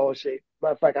basketball shape.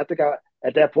 Matter of fact, I think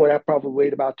at that point I probably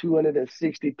weighed about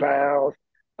 260 pounds.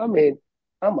 I mean,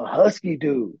 I'm a husky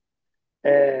dude,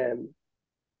 and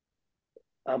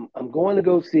I'm going to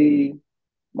go see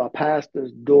my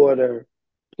pastor's daughter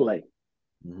play.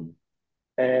 Mm-hmm.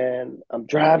 And I'm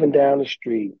driving down the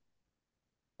street,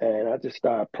 and I just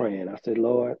started praying. I said,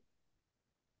 Lord,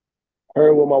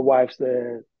 heard what my wife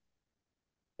said.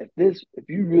 If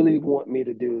you really want me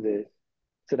to do this,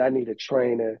 said I need a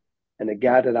trainer, and the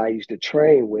guy that I used to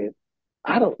train with,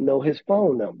 I don't know his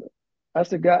phone number. I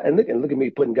said, God, and look at me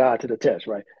putting God to the test,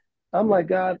 right? I'm like,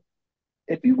 God,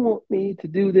 if you want me to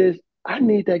do this, I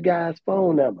need that guy's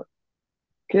phone number.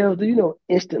 Kels, do you know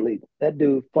instantly that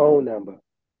dude's phone number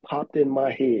popped in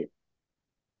my head?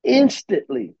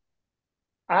 Instantly.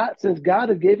 Since God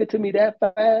had gave it to me that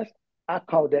fast, I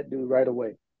called that dude right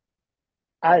away.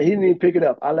 He didn't even pick it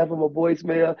up. I left him a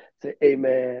voicemail, said, hey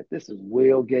man, this is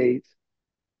Will Gates.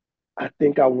 I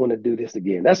think I want to do this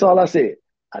again. That's all I said.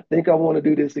 I think I want to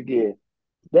do this again.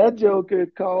 That joker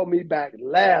called me back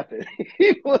laughing.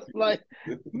 He was like,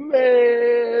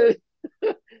 man,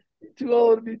 you're too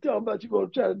old to be talking about you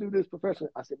going to try to do this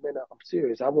professionally. I said, man, I'm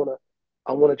serious. I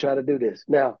wanna try to do this.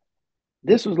 Now,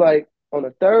 this was like on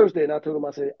a Thursday, and I told him,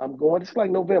 I said, I'm going, it's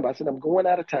like November. I said, I'm going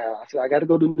out of town. I said, I got to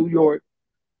go to New York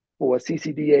for a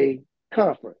CCDA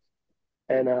conference.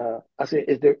 And I said,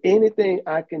 is there anything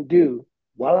I can do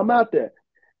while I'm out there?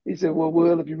 He said, well,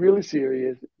 Will, if you're really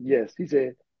serious, yes. He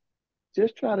said,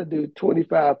 just try to do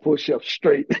 25 push-ups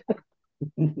straight.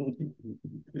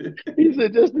 He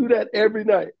said, just do that every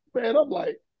night. Man, I'm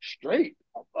like, straight?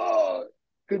 Oh,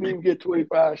 couldn't even get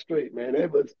 25 straight, man.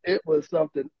 It was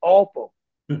something awful.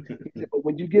 He said, but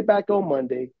when you get back on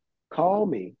Monday, call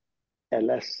me and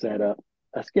let's set up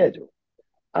a schedule.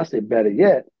 I said, better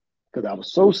yet, because I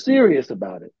was so serious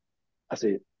about it. I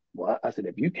said, well, I said,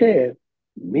 if you can,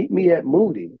 meet me at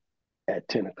Moody at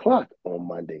 10 o'clock on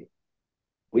Monday.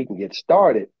 We can get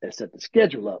started and set the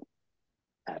schedule up.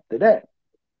 After that,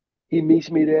 he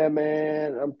meets me there,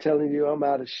 man. I'm telling you, I'm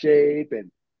out of shape. And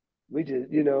we just,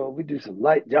 we do some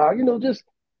light jog, just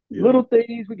Yeah. little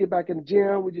things. We get back in the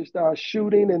gym. We just start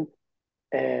shooting.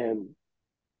 And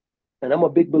And I'm a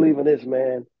big believer in this,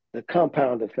 man, the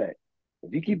compound effect.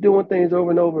 If you keep doing things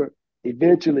over and over,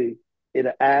 eventually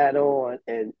it'll add on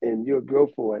and you'll grow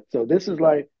for it. So this is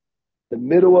like the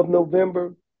middle of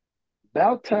November.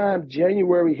 About time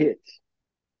January hits,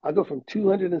 I go from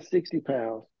 260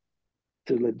 pounds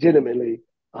to legitimately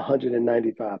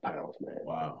 195 pounds, man.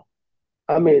 Wow.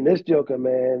 I mean, this joker,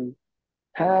 man,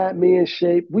 had me in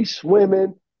shape. We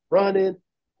swimming, running,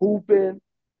 hooping.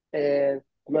 And as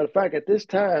a matter of fact, at this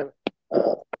time,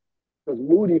 because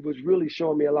Moody was really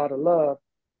showing me a lot of love.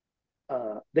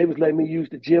 They was letting me use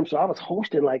the gym, so I was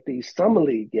hosting like these summer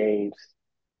league games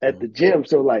at the gym.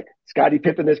 So like Scottie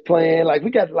Pippen is playing, like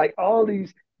we got like all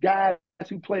these guys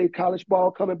who played college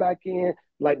ball coming back in.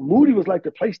 Like Moody was like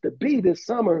the place to be this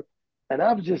summer, and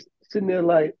I was just sitting there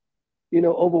like,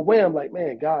 overwhelmed. Like,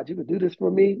 man, God, you could do this for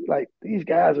me. Like these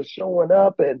guys are showing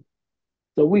up, and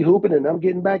so we hooping, and I'm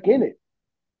getting back in it.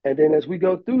 And then as we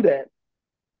go through that,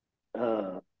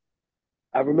 uh,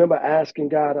 I remember asking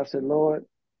God. I said, Lord,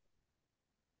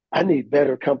 I need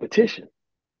better competition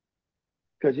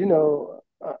because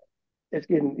it's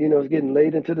getting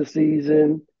late into the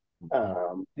season.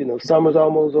 Summer's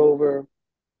almost over,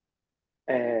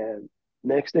 and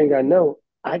next thing I know,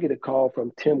 I get a call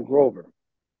from Tim Grover.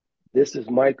 This is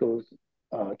Michael's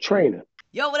trainer.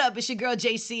 Yo, what up? It's your girl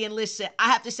JC, and listen, I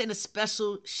have to send a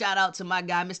special shout out to my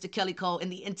guy, Mr. Kelly Cole, and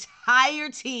the entire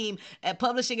team at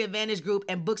Publishing Advantage Group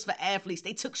and Books for Athletes.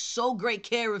 They took so great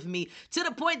care of me to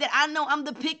the point that I know I'm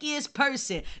the pickiest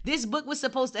person. This book was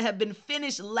supposed to have been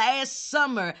finished last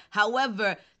summer.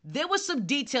 However, there were some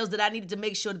details that I needed to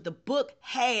make sure that the book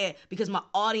had because my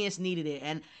audience needed it.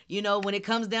 And, when it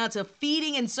comes down to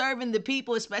feeding and serving the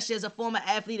people, especially as a former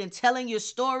athlete and telling your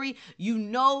story,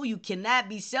 you cannot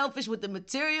be selfish with the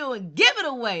material and give it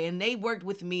away. And they worked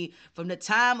with me from the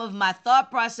time of my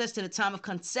thought process to the time of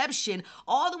conception,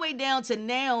 all the way down to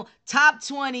now, top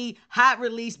 20 hot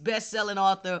release best-selling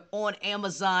author on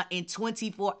Amazon in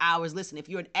 24 hours. Listen, if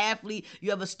you're an athlete, you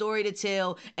have a story to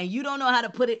tell, and you don't know how to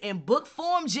put it in book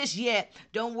form just yet,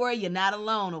 don't worry, you're not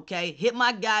alone, okay? Hit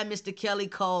my guy, Mr. Kelly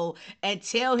Cole, and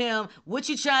tell him what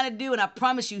you're trying to do, and I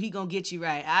promise you he gonna get you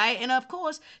right, all right? And of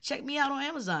course, check me out on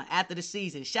Amazon after the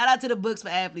season. Shout out to the Books for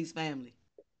Athletes family.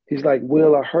 He's like,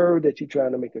 Will, I heard that you're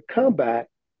trying to make a comeback.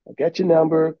 I got your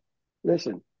number.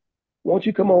 Listen, won't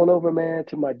you come on over, man,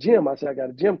 to my gym? I said, I got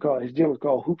a gym called, his gym was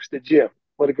called Hoops the Gym.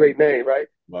 What a great name, right?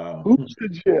 Wow. Hoops the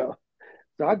Gym.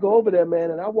 So I go over there,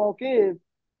 man, and I walk in.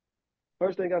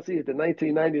 First thing I see is the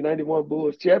 1990-91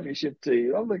 Bulls championship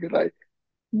team. I'm looking like,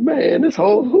 man, this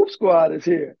whole hoop squad is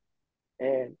here.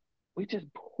 And we just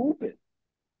hooping,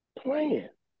 playing.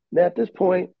 Now, at this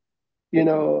point,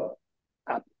 I'm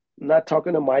not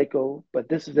talking to Michael, but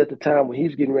this is at the time when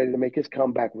he's getting ready to make his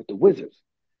comeback with the Wizards.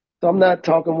 So I'm not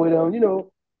talking with him.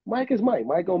 Mike is Mike.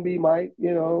 Mike gonna be Mike.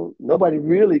 Nobody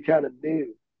really kind of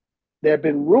knew. There have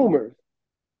been rumors,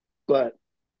 but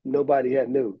nobody had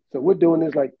knew. So we're doing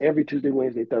this like every Tuesday,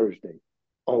 Wednesday, Thursday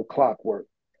on clockwork.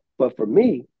 But for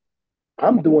me,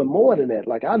 I'm doing more than that.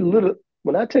 Like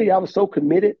when I tell you I was so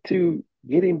committed to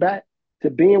getting back to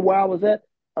being where I was at,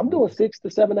 I'm doing 6 to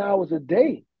 7 hours a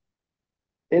day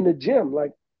in the gym.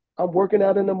 Like I'm working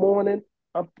out in the morning.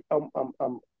 I'm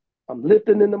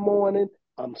lifting in the morning.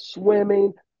 I'm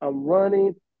swimming. I'm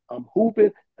running. I'm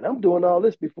hooping, and I'm doing all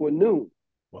this before noon.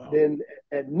 Wow. Then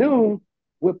at noon,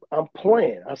 I'm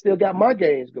playing. I still got my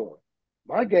games going.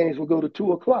 My games will go to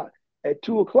 2 o'clock. At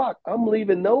 2 o'clock, I'm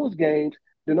leaving those games.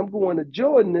 Then I'm going to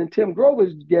Jordan and Tim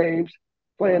Grover's games,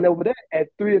 playing over there at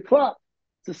 3 o'clock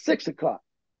to 6 o'clock.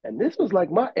 And this was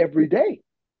like my everyday.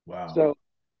 Wow. So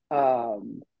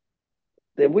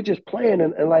then we're just playing.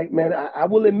 And like, man, I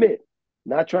will admit,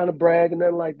 not trying to brag or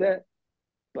nothing like that,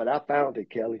 but I found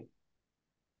it, Kelly.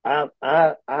 I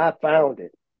found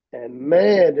it. And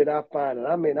man, did I find it.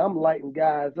 I mean, I'm lighting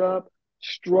guys up,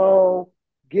 strong,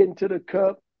 getting to the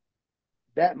cup.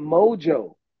 That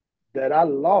mojo that I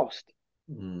lost,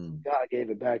 God gave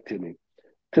it back to me,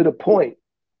 to the point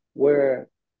where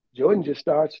Jordan just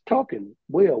starts talking.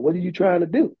 Will, what are you trying to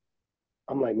do?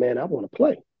 I'm like, man, I want to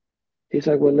play. He's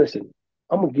like, well, listen,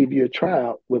 I'm going to give you a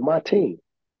tryout with my team.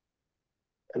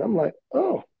 And I'm like,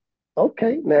 oh.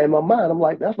 Okay, now in my mind, I'm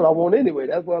like, that's what I want anyway.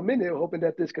 That's why I'm in there hoping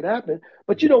that this could happen.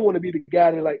 But you don't want to be the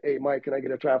guy that like, hey, Mike, can I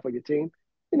get a try for your team?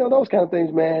 Those kind of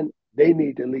things, man. They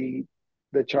need to lead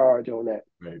the charge on that.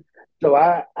 Right. So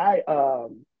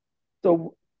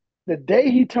so the day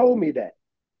he told me that,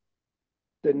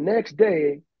 the next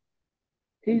day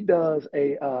he does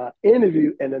a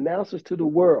interview and announces to the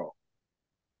world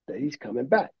that he's coming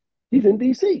back. He's in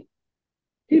DC.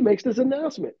 He makes this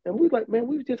announcement, and we're like, man,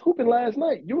 we were just hooping last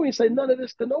night. You ain't say none of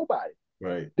this to nobody.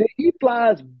 Right. Then he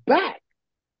flies back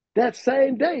that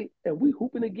same day, and we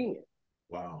hooping again.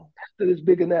 Wow. After this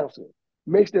big announcement,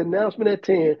 makes the announcement at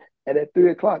 10, and at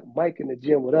 3 o'clock, Mike in the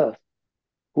gym with us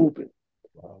hooping.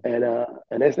 Wow.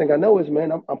 And next thing I know is,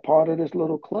 man, I'm part of this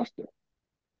little cluster.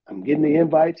 I'm getting the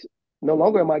invites. No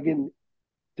longer am I getting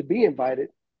to be invited.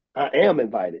 I am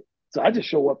invited. So I just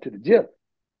show up to the gym.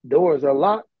 Doors are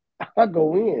locked. I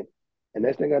go in. And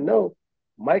next thing I know,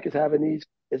 Mike is having these,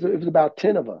 it was about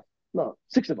 10 of us. No,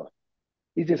 6 of us.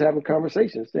 He's just having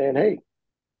conversations saying, hey,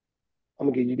 I'm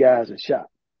going to give you guys a shot.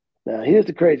 Now, here's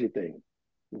the crazy thing.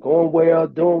 Going well,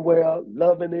 doing well,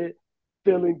 loving it,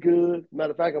 feeling good.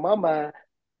 Matter of fact, in my mind,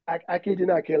 I kid you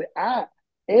not, Kelly,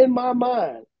 in my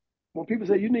mind, when people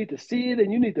say you need to see it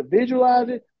and you need to visualize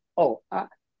it,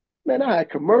 man, I had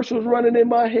commercials running in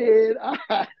my head.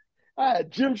 I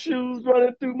had gym shoes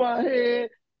running through my head.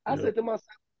 I said to myself,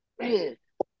 man,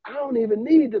 I don't even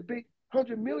need the big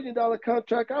 $100 million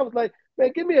contract. I was like,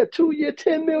 man, give me a 2-year,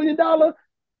 $10 million.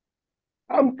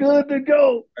 I'm good to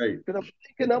go. Right. Because I'm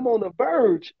thinking I'm on the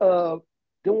verge of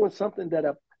doing something that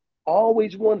I've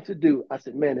always wanted to do. I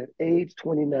said, man, at age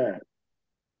 29,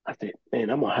 I said, man,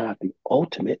 I'm going to have the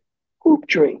ultimate hoop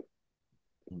dream.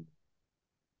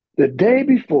 The day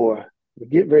before we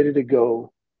get ready to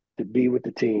go to be with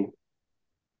the team,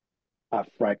 I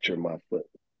fractured my foot.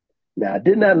 Now, I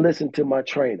did not listen to my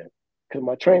trainer because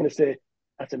my trainer said,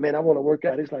 I said, man, I want to work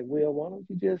out. He's like, well, why don't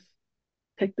you just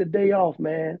take the day off,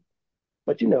 man?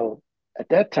 But, at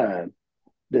that time,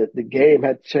 the game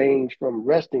had changed from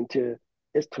resting to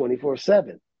it's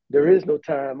 24/7. There is no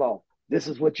time off. This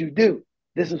is what you do.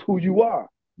 This is who you are.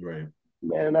 Right.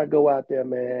 Man, I go out there,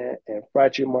 man, and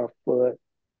fracture my foot,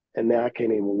 and now I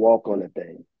can't even walk on the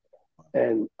thing.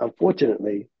 And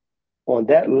unfortunately, on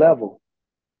that level,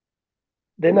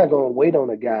 they're not going to wait on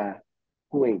a guy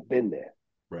who ain't been there.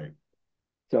 Right.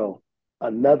 So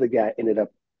another guy ended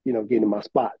up, getting my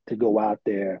spot to go out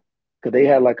there because they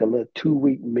had like a little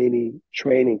 2-week mini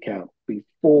training camp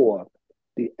before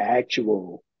the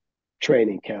actual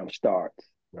training camp starts.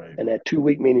 Right. And that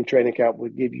 2-week mini training camp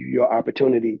would give you your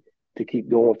opportunity to keep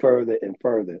going further and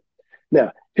further.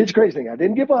 Now, here's the crazy thing. I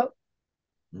didn't give up.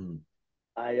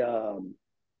 I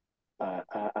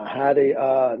had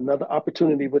another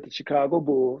opportunity with the Chicago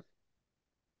Bulls.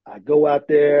 I go out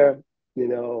there,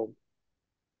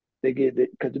 they get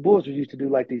because the Bulls used to do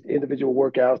like these individual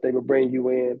workouts. They would bring you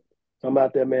in. So I'm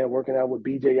out there, man, working out with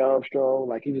B.J. Armstrong,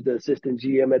 like he was the assistant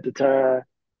GM at the time.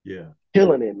 Yeah.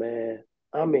 Killing it, man.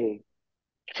 I mean,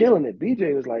 killing it.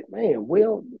 B.J. was like, man,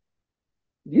 well,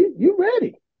 you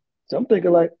ready? So I'm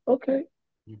thinking like, okay,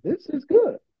 this is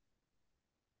good.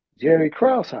 Jerry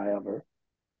Krause, however,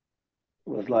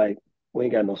 was like, we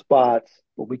ain't got no spots,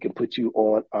 but we can put you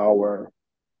on our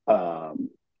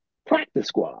practice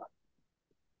squad.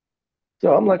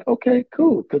 So I'm like, okay,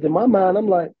 cool. Because in my mind, I'm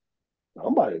like,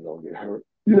 nobody's gonna get hurt.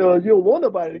 You don't want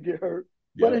nobody to get hurt,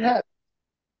 but it happened.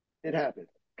 It happened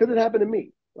because it happened to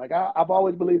me. Like I've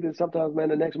always believed that sometimes, man,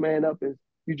 the next man up is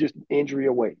you just injury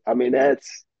away. I mean,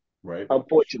 that's right.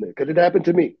 Unfortunate because it happened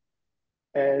to me.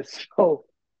 And so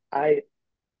I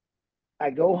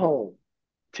go home,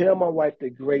 tell my wife the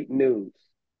great news,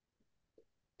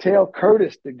 tell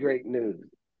Curtis the great news.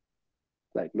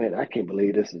 Like, man, I can't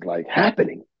believe this is like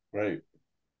happening. Right.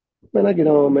 Man, I get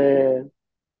home, man.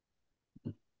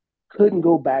 Couldn't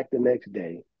go back the next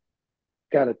day.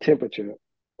 Got a temperature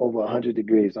over 100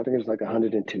 degrees. I think it was like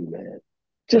 102, man.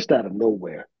 Just out of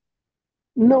nowhere.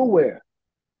 Nowhere.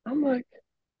 I'm like,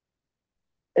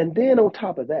 and then on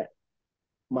top of that,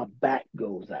 my back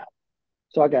goes out.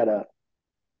 So I got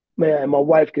man, my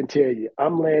wife can tell you,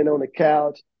 I'm laying on the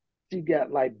couch. She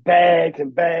got like bags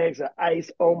and bags of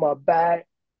ice on my back,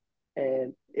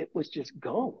 and it was just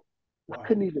gone. Wow. I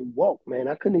couldn't even walk, man.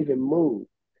 I couldn't even move.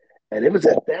 And it was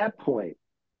at that point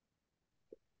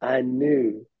I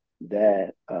knew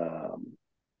that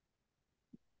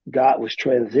God was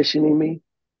transitioning me,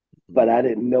 but I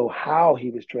didn't know how he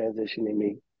was transitioning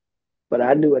me. But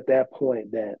I knew at that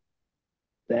point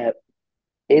that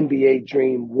NBA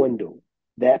dream window,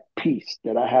 that piece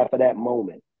that I had for that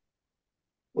moment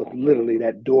was literally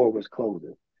that door was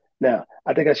closing. Now,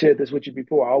 I think I shared this with you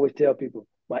before. I always tell people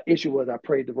my issue was I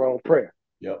prayed the wrong prayer.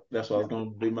 Yep. That's what I was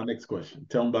going to be my next question.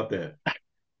 Tell them about that.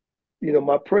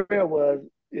 My prayer was,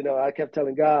 I kept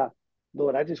telling God,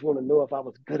 Lord, I just want to know if I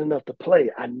was good enough to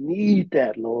play. I need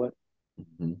that, Lord.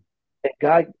 Mm-hmm. And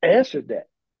God answered that.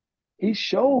 He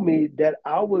showed me that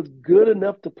I was good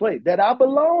enough to play, that I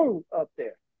belong up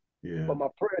there. Yeah. But my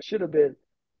prayer should have been,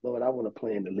 Lord, I want to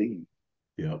play in the league.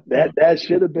 Yep. That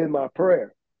should have been my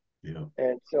prayer. Yep.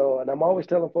 And I'm always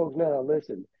telling folks now,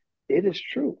 listen, it is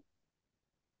true.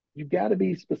 You got to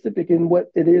be specific in what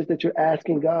it is that you're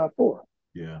asking God for.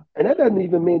 Yeah. And that doesn't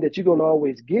even mean that you're going to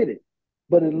always get it,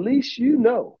 but at least you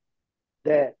know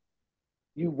that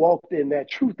you walked in that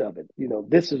truth of it.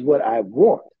 This is what I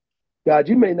want. God,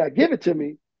 you may not give it to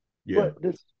me, Yeah. but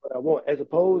this is what I want, as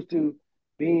opposed to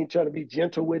trying to be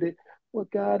gentle with it. Well,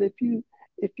 God, if you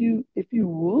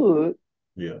would,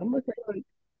 Yeah. I'm looking like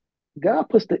God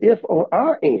puts the if on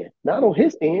our end, not on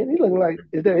his end. He's looking like,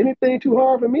 is there anything too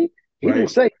hard for me? He Right.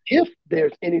 didn't say if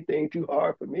there's anything too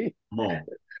hard for me. Come on.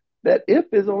 That if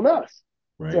is on us.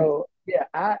 Right. So yeah,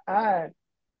 I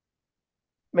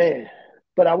man,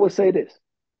 but I will say this.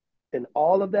 In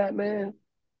all of that, man,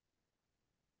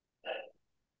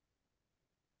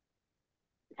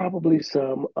 probably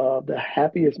some of the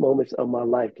happiest moments of my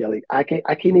life, Kelly. I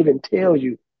can't even tell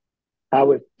you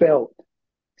how it felt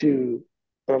to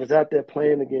when I was out there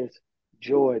playing against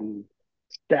Jordan,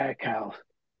 Stackhouse,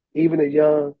 even a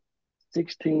young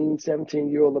 16,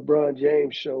 17-year-old LeBron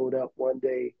James showed up one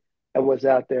day and was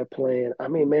out there playing. I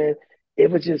mean, man, it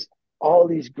was just all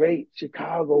these great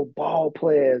Chicago ball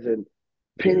players and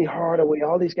Yeah. Penny Hardaway,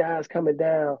 all these guys coming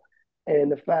down.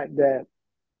 And the fact that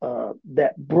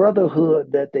that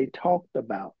brotherhood that they talked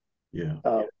about, Yeah.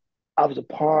 I was a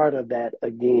part of that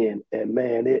again. And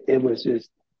man, it was just,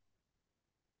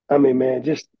 I mean, man,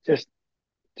 just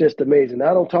amazing.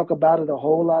 I don't talk about it a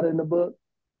whole lot in the book,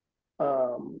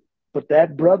 but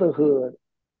that brotherhood,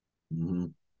 Mm-hmm.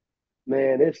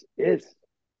 man, it's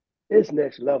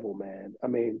next level, man. I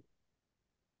mean,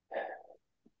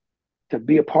 to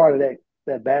be a part of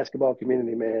that basketball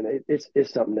community, man,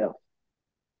 it's something else.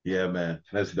 Yeah, man.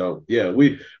 That's dope. Yeah,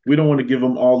 we don't want to give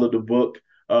them all of the book.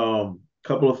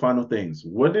 Couple of final things.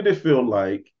 What did it feel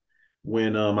like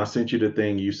when I sent you the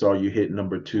thing you saw you hit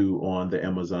number 2 on the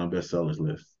Amazon bestsellers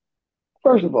list?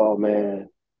 First of all, man,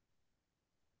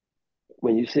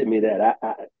 when you sent me that,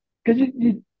 because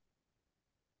you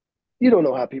don't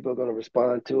know how people are going to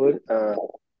respond to it.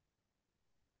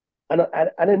 I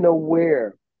didn't know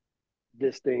where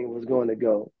this thing was going to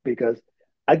go because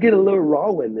I get a little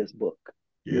raw in this book.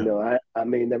 Yeah. I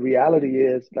mean, the reality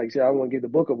is, like I said, I don't want to give the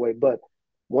book away, but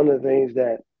one of the things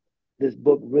that this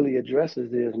book really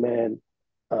addresses is, man,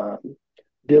 um,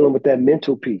 dealing with that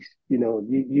mental piece. I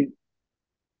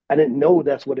didn't know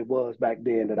that's what it was back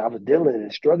then that I was dealing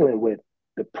and struggling with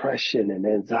depression and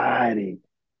anxiety.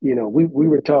 We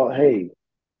were taught, hey,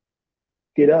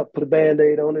 get up, put a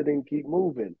band-aid on it and keep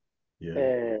moving. Yeah.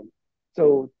 And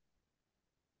so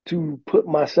to put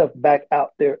myself back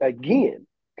out there again,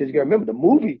 because you got to remember the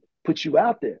movie puts you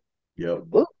out there, the Yep.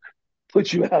 book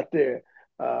puts you out there.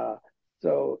 Uh,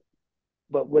 so,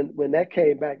 but when that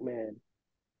came back, man,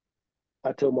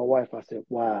 I told my wife, I said,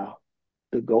 "Wow,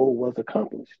 the goal was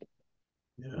accomplished."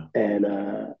 Yeah.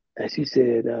 And she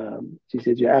said,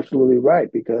 "You're absolutely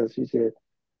right," because she said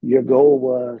your goal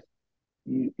was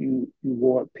you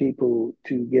want people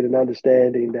to get an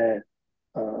understanding that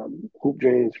Hoop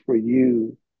Dreams for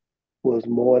you was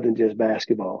more than just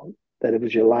basketball, that it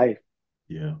was your life.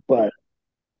 Yeah. But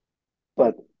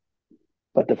but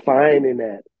but defining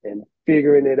that and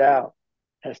figuring it out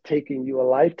has taken you a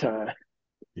lifetime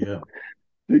Yeah.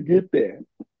 to get there.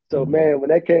 So Mm-hmm. man, when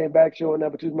that came back showing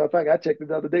number 2, as a matter of fact, I checked it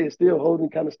the other day, it's still holding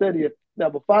kind of steady at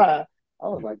number 5. I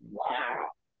was like, wow.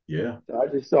 Yeah.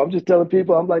 So I'm just telling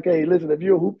people, I'm like, hey, listen, if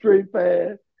you're a Hoop Dream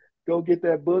fan, go get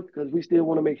that book because we still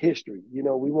want to make history. We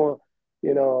want,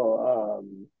 you know,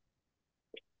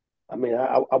 I mean,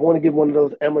 I want to get one of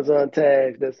those Amazon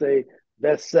tags that say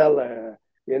bestseller.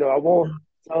 I want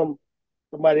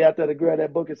somebody out there to grab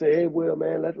that book and say, "Hey, Will,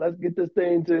 man, let's get this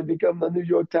thing to become the New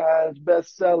York Times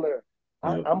bestseller."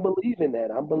 Yep. I'm believing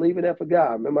that. I'm believing that for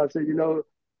God. Remember, I said, you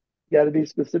got to be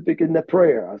specific in the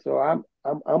prayer. So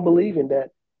I'm believing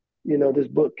that this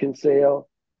book can sell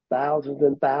thousands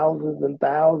and thousands and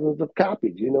thousands of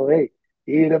copies. Hey,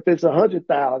 even if it's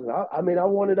 100,000, I mean, I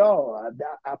want it all.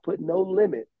 I put no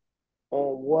limit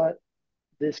on what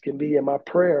this can be, and my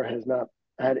prayer has not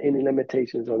had any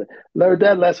limitations on it. Learned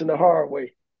that lesson the hard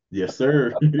way. Yes,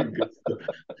 sir. Good stuff.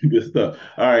 Good stuff.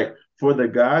 All right. For the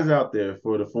guys out there,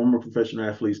 for the former professional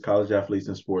athletes, college athletes,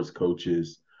 and sports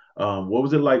coaches, What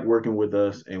was it like working with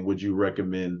us, and would you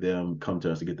recommend them come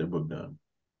to us to get their book done?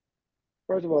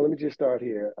 First of all, let me just start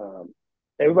here.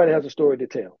 Everybody has a story to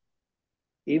tell.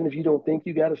 Even if you don't think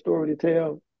you got a story to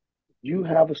tell, you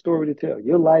have a story to tell.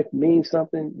 Your life means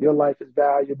something. Your life is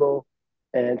valuable.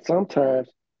 And sometimes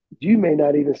you may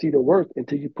not even see the worth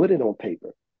until you put it on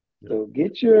paper. Yeah.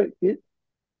 So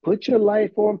put your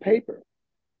life on paper.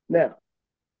 Now,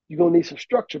 you're gonna need some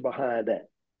structure behind that.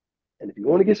 And if you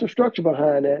want to get some structure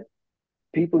behind that,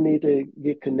 people need to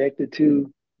get connected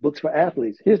to Books for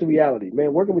Athletes. Here's the reality,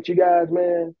 man. Working with you guys,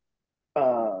 man,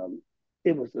 um,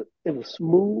 it was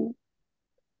smooth.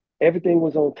 Everything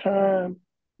was on time.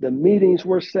 The meetings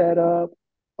were set up.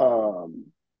 Um,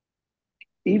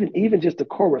 even just the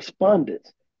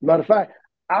correspondence. Matter of fact,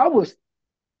 I was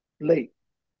late,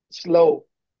 slow,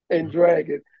 and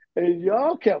dragging, and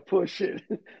y'all kept pushing.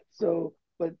 So,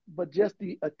 but just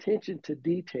the attention to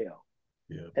detail,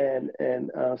 Yeah.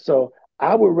 and so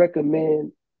I would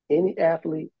recommend any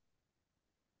athlete,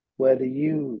 whether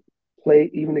you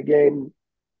played even a game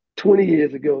 20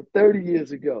 years ago, 30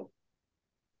 years ago,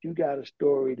 you got a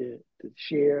story to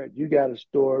share. You got a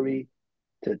story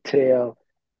to tell.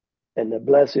 And the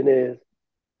blessing is,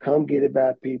 come get it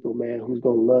by people, man, who's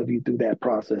gonna love you through that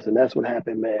process. And that's what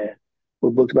happened, man,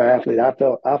 with Books by Athlete. I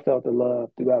felt the love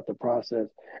throughout the process.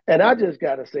 And I just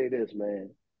gotta say this,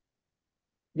 man.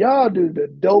 Y'all do the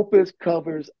dopest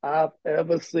covers I've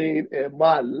ever seen in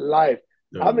my life.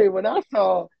 I No. mean, when I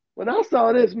saw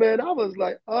this, man, I was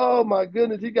like, oh my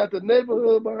goodness, you got the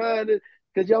neighborhood behind it.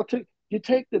 Because you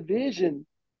take the vision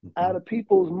out Mhm. of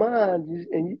people's minds,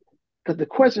 and because the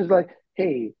question is like,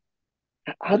 hey,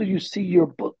 how do you see your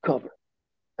book cover?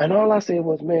 And all I said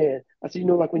was, man, I said,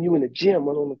 like when you in the gym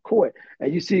or on the court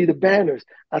and you see the banners,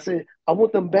 I said, I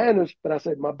want them banners, but I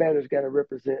said, my banners got to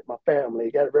represent my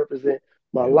family, got to represent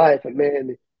my Yeah. life, and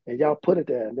man, and y'all put it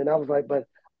there. And then I was like, but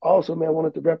also, man, I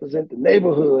wanted to represent the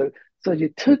neighborhood. So you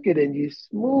took it and you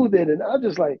smoothed it. And I'm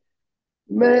just like,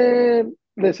 man,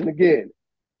 listen again,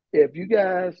 if you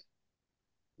guys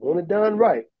want it done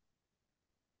right,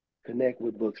 connect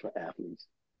with Books for Athletes.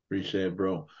 Appreciate it,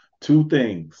 bro. Two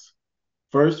things.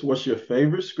 First, what's your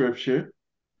favorite scripture?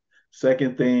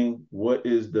 Second thing, what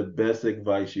is the best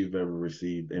advice you've ever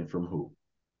received and from who?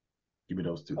 Give me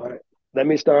those two All things. right. Let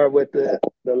me start with the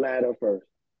latter first.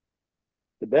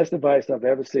 The best advice I've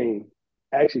ever seen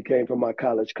actually came from my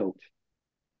college coach.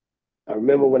 I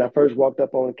remember when I first walked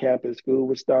up on campus, school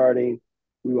was starting.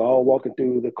 We were all walking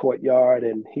through the courtyard,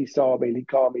 and he saw me and he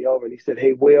called me over and he said,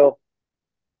 "Hey, Will,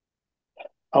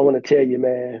 I want to tell you,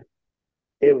 man,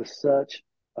 it was such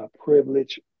a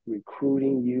privilege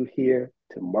recruiting you here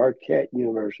to Marquette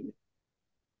University."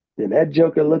 Then that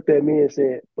joker looked at me and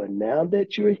said, "But now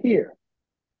that you're here,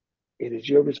 it is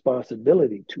your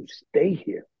responsibility to stay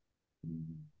here."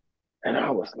 Mhm. And I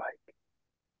was like,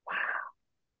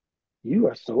 "You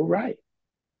are so right."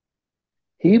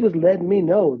 He was letting me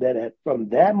know that from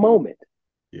that moment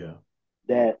Yeah.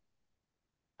 that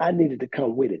I needed to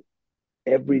come with it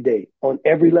every day on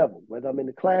every level, whether I'm in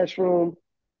the classroom,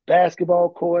 basketball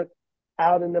court,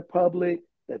 out in the public,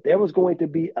 that there was going to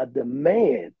be a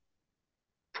demand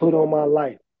put on my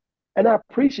life. And I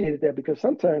appreciated that because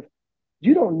sometimes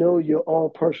you don't know your own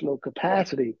personal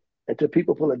capacity until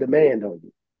people put a demand on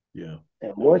you. Yeah.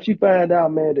 And once you find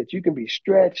out, man, that you can be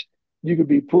stretched, you can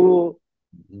be pulled,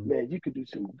 Mhm. man, you can do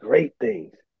some great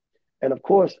things. And of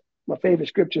course, my favorite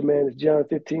scripture, man, is John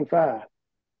 15:5.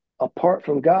 Apart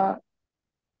from God,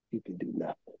 you can do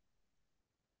nothing.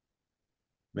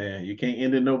 Man, you can't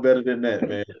end it no better than that,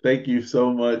 man. Thank you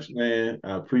so much, man.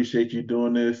 I appreciate you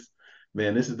doing this.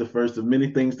 Man, this is the first of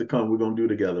many things to come we're gonna do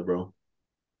together, bro.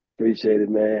 Appreciate it,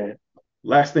 man.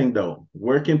 Last thing though,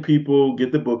 where can people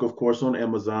get the book? Of course, on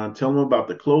Amazon. Tell them about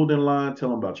the clothing line, tell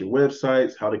them about your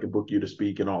websites, how they can book you to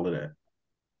speak and all of that.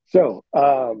 So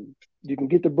you can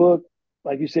get the book,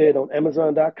 like you said, on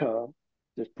Amazon.com.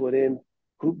 Just put in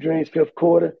Hoop Dreams fifth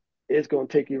quarter. It's gonna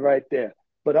take you right there.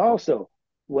 But also,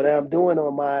 what I'm doing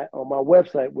on my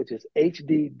website, which is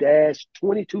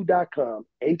hd-22.com,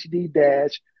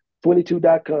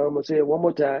 hd-22.com. I'll say it one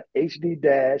more time,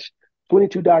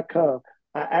 hd-22.com.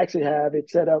 I actually have it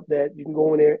set up that you can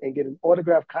go in there and get an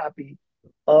autographed copy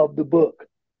of the book.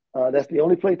 That's the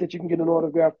only place that you can get an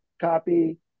autographed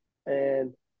copy.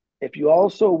 And if you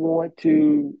also want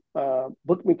to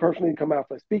book me personally to come out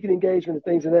for speaking engagement and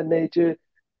things of that nature,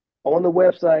 on the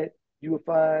website, you will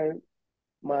find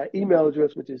my email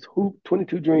address, which is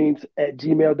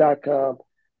hoop22dreams@gmail.com.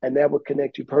 And that will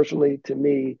connect you personally to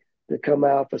me to come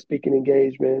out for speaking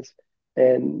engagements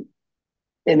and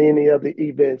any other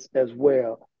events as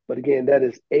well. But again, that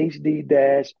is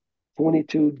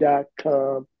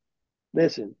hd-22.com.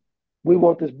 listen, we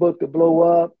want this book to blow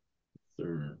up.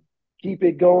 Sir. Keep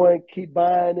it going. Keep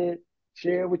buying it.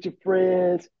 Share it with your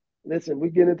friends. Listen, we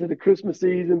get into the Christmas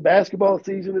season. Basketball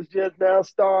season is just now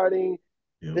starting.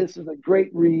 Yep. This is a great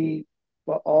read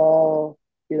for all,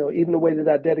 even the way that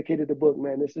I dedicated the book,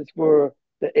 man. This is for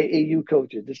the AAU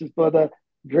coaches. This is for the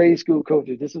grade school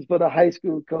coaches. This is for the high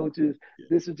school coaches. Yeah.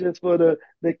 This is just for the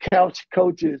couch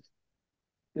coaches.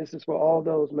 This is for all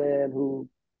those, man, who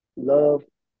love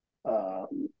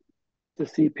to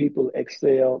see people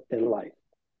excel in life.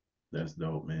 That's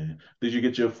dope, man. Did you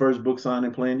get your first book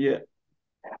signing plan yet?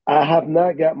 I have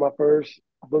not got my first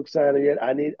book signing yet.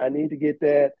 I need to get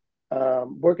that.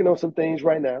 Working on some things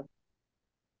right now.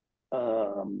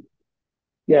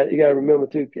 Yeah, you gotta remember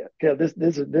too, Kev,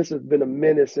 this has been a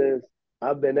minute since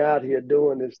I've been out here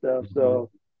doing this stuff. So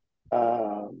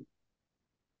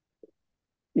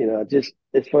just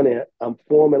it's funny. I'm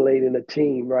formulating a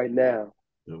team right now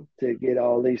to get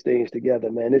all these things together,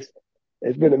 man.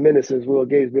 It's been a minute since Will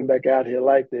Gates been back out here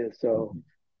like this. So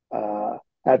I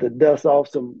had to dust off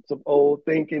some old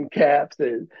thinking caps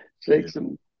and shake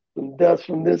some dust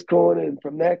from this corner and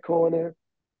from that corner.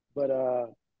 But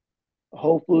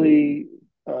hopefully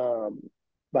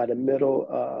by the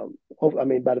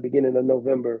by the beginning of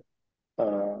November,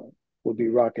 we'll be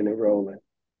rocking and rolling.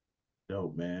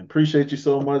 Dope, man. Appreciate you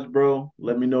so much, bro.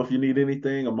 Let me know if you need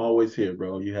anything. I'm always here,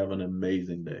 bro. You have an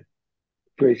amazing day.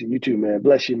 Appreciate you too, man.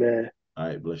 Bless you, man. All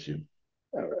right, bless you.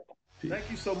 All right. Thank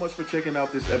you so much for checking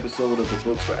out this episode of the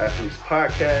Books for Athletes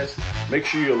podcast. Make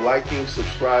sure you're liking,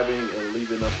 subscribing, and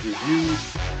leaving us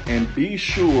reviews. And be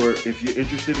sure, if you're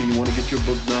interested and you want to get your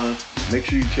book done, make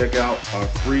sure you check out our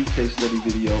free case study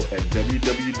video at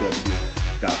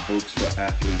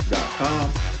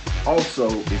www.booksforathletes.com. Also,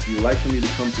 if you'd like for me to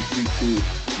come to speak to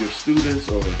your students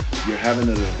or you're having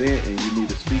an event and you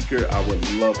need a speaker, I would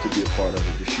love to be a part of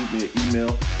it. Just shoot me an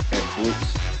email at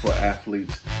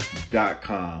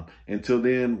booksforathletes.com. Until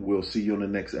then, we'll see you on the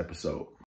next episode.